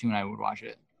Bane cartoon. I would watch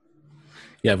it.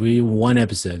 Yeah, we one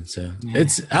episode, so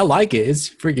I like it. It's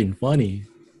freaking funny.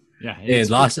 Yeah, it's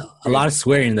a lot of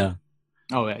swearing though.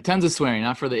 Oh yeah, tons of swearing,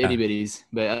 not for the itty bitties,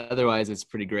 but otherwise it's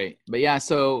pretty great. But yeah,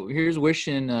 so here's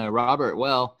wishing Robert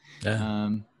well.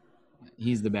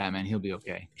 He's the Batman. He'll be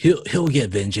okay. He'll get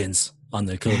vengeance on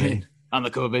the COVID. On the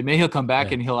COVID, maybe he'll come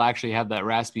back and he'll actually have that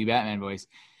raspy Batman voice.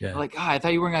 Yeah, like I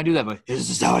thought you weren't gonna do that, but this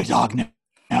is how I talk now.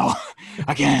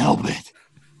 I can't help it.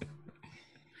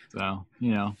 So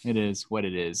it is what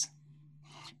it is.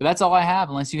 But that's all I have.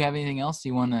 Unless you have anything else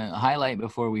you want to highlight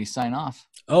before we sign off.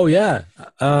 Oh yeah.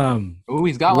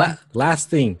 He's got one. Last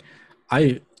thing,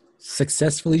 I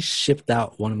successfully shipped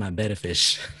out one of my betta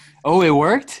fish. Oh, it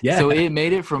worked? Yeah. So it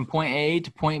made it from point A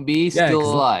to point B, still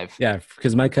alive. Yeah,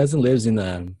 because my cousin lives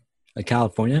in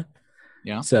California.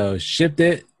 Yeah. So shipped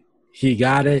it. He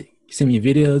got it. He sent me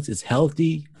videos. It's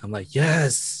healthy. I'm like,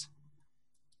 yes.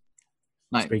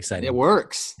 Nice. Very exciting. It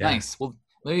works. Yeah. Nice. Well,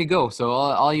 there you go. So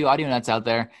all you Audionots out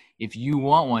there, if you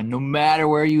want one, no matter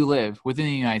where you live, within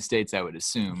the United States, I would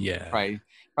assume. Yeah.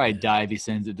 Probably die if he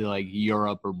sends it to like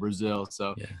Europe or Brazil.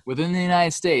 So within the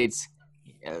United States,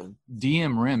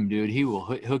 DM Rim, dude. He will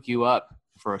hook you up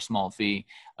for a small fee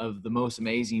of the most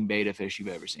amazing betta fish you've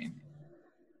ever seen.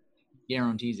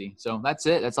 Guaranteed. So that's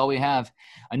it. That's all we have.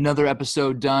 Another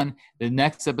episode done. The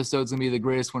next episode is going to be the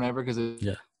greatest one ever because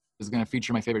it's going to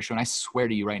feature my favorite show. And I swear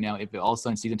to you right now, if all of a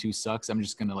sudden season 2 sucks, I'm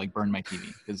just going to like burn my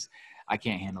TV because I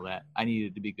can't handle that. I need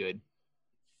it to be good.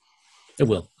 It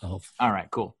will. I hope. All right,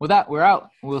 cool. With that, we're out.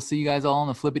 We'll see you guys all on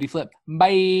the flippity flip.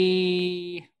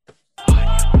 Bye.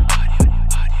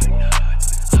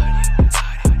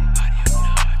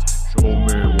 Show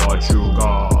me what you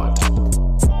got.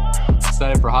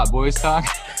 Excited for Hot Boys Talk?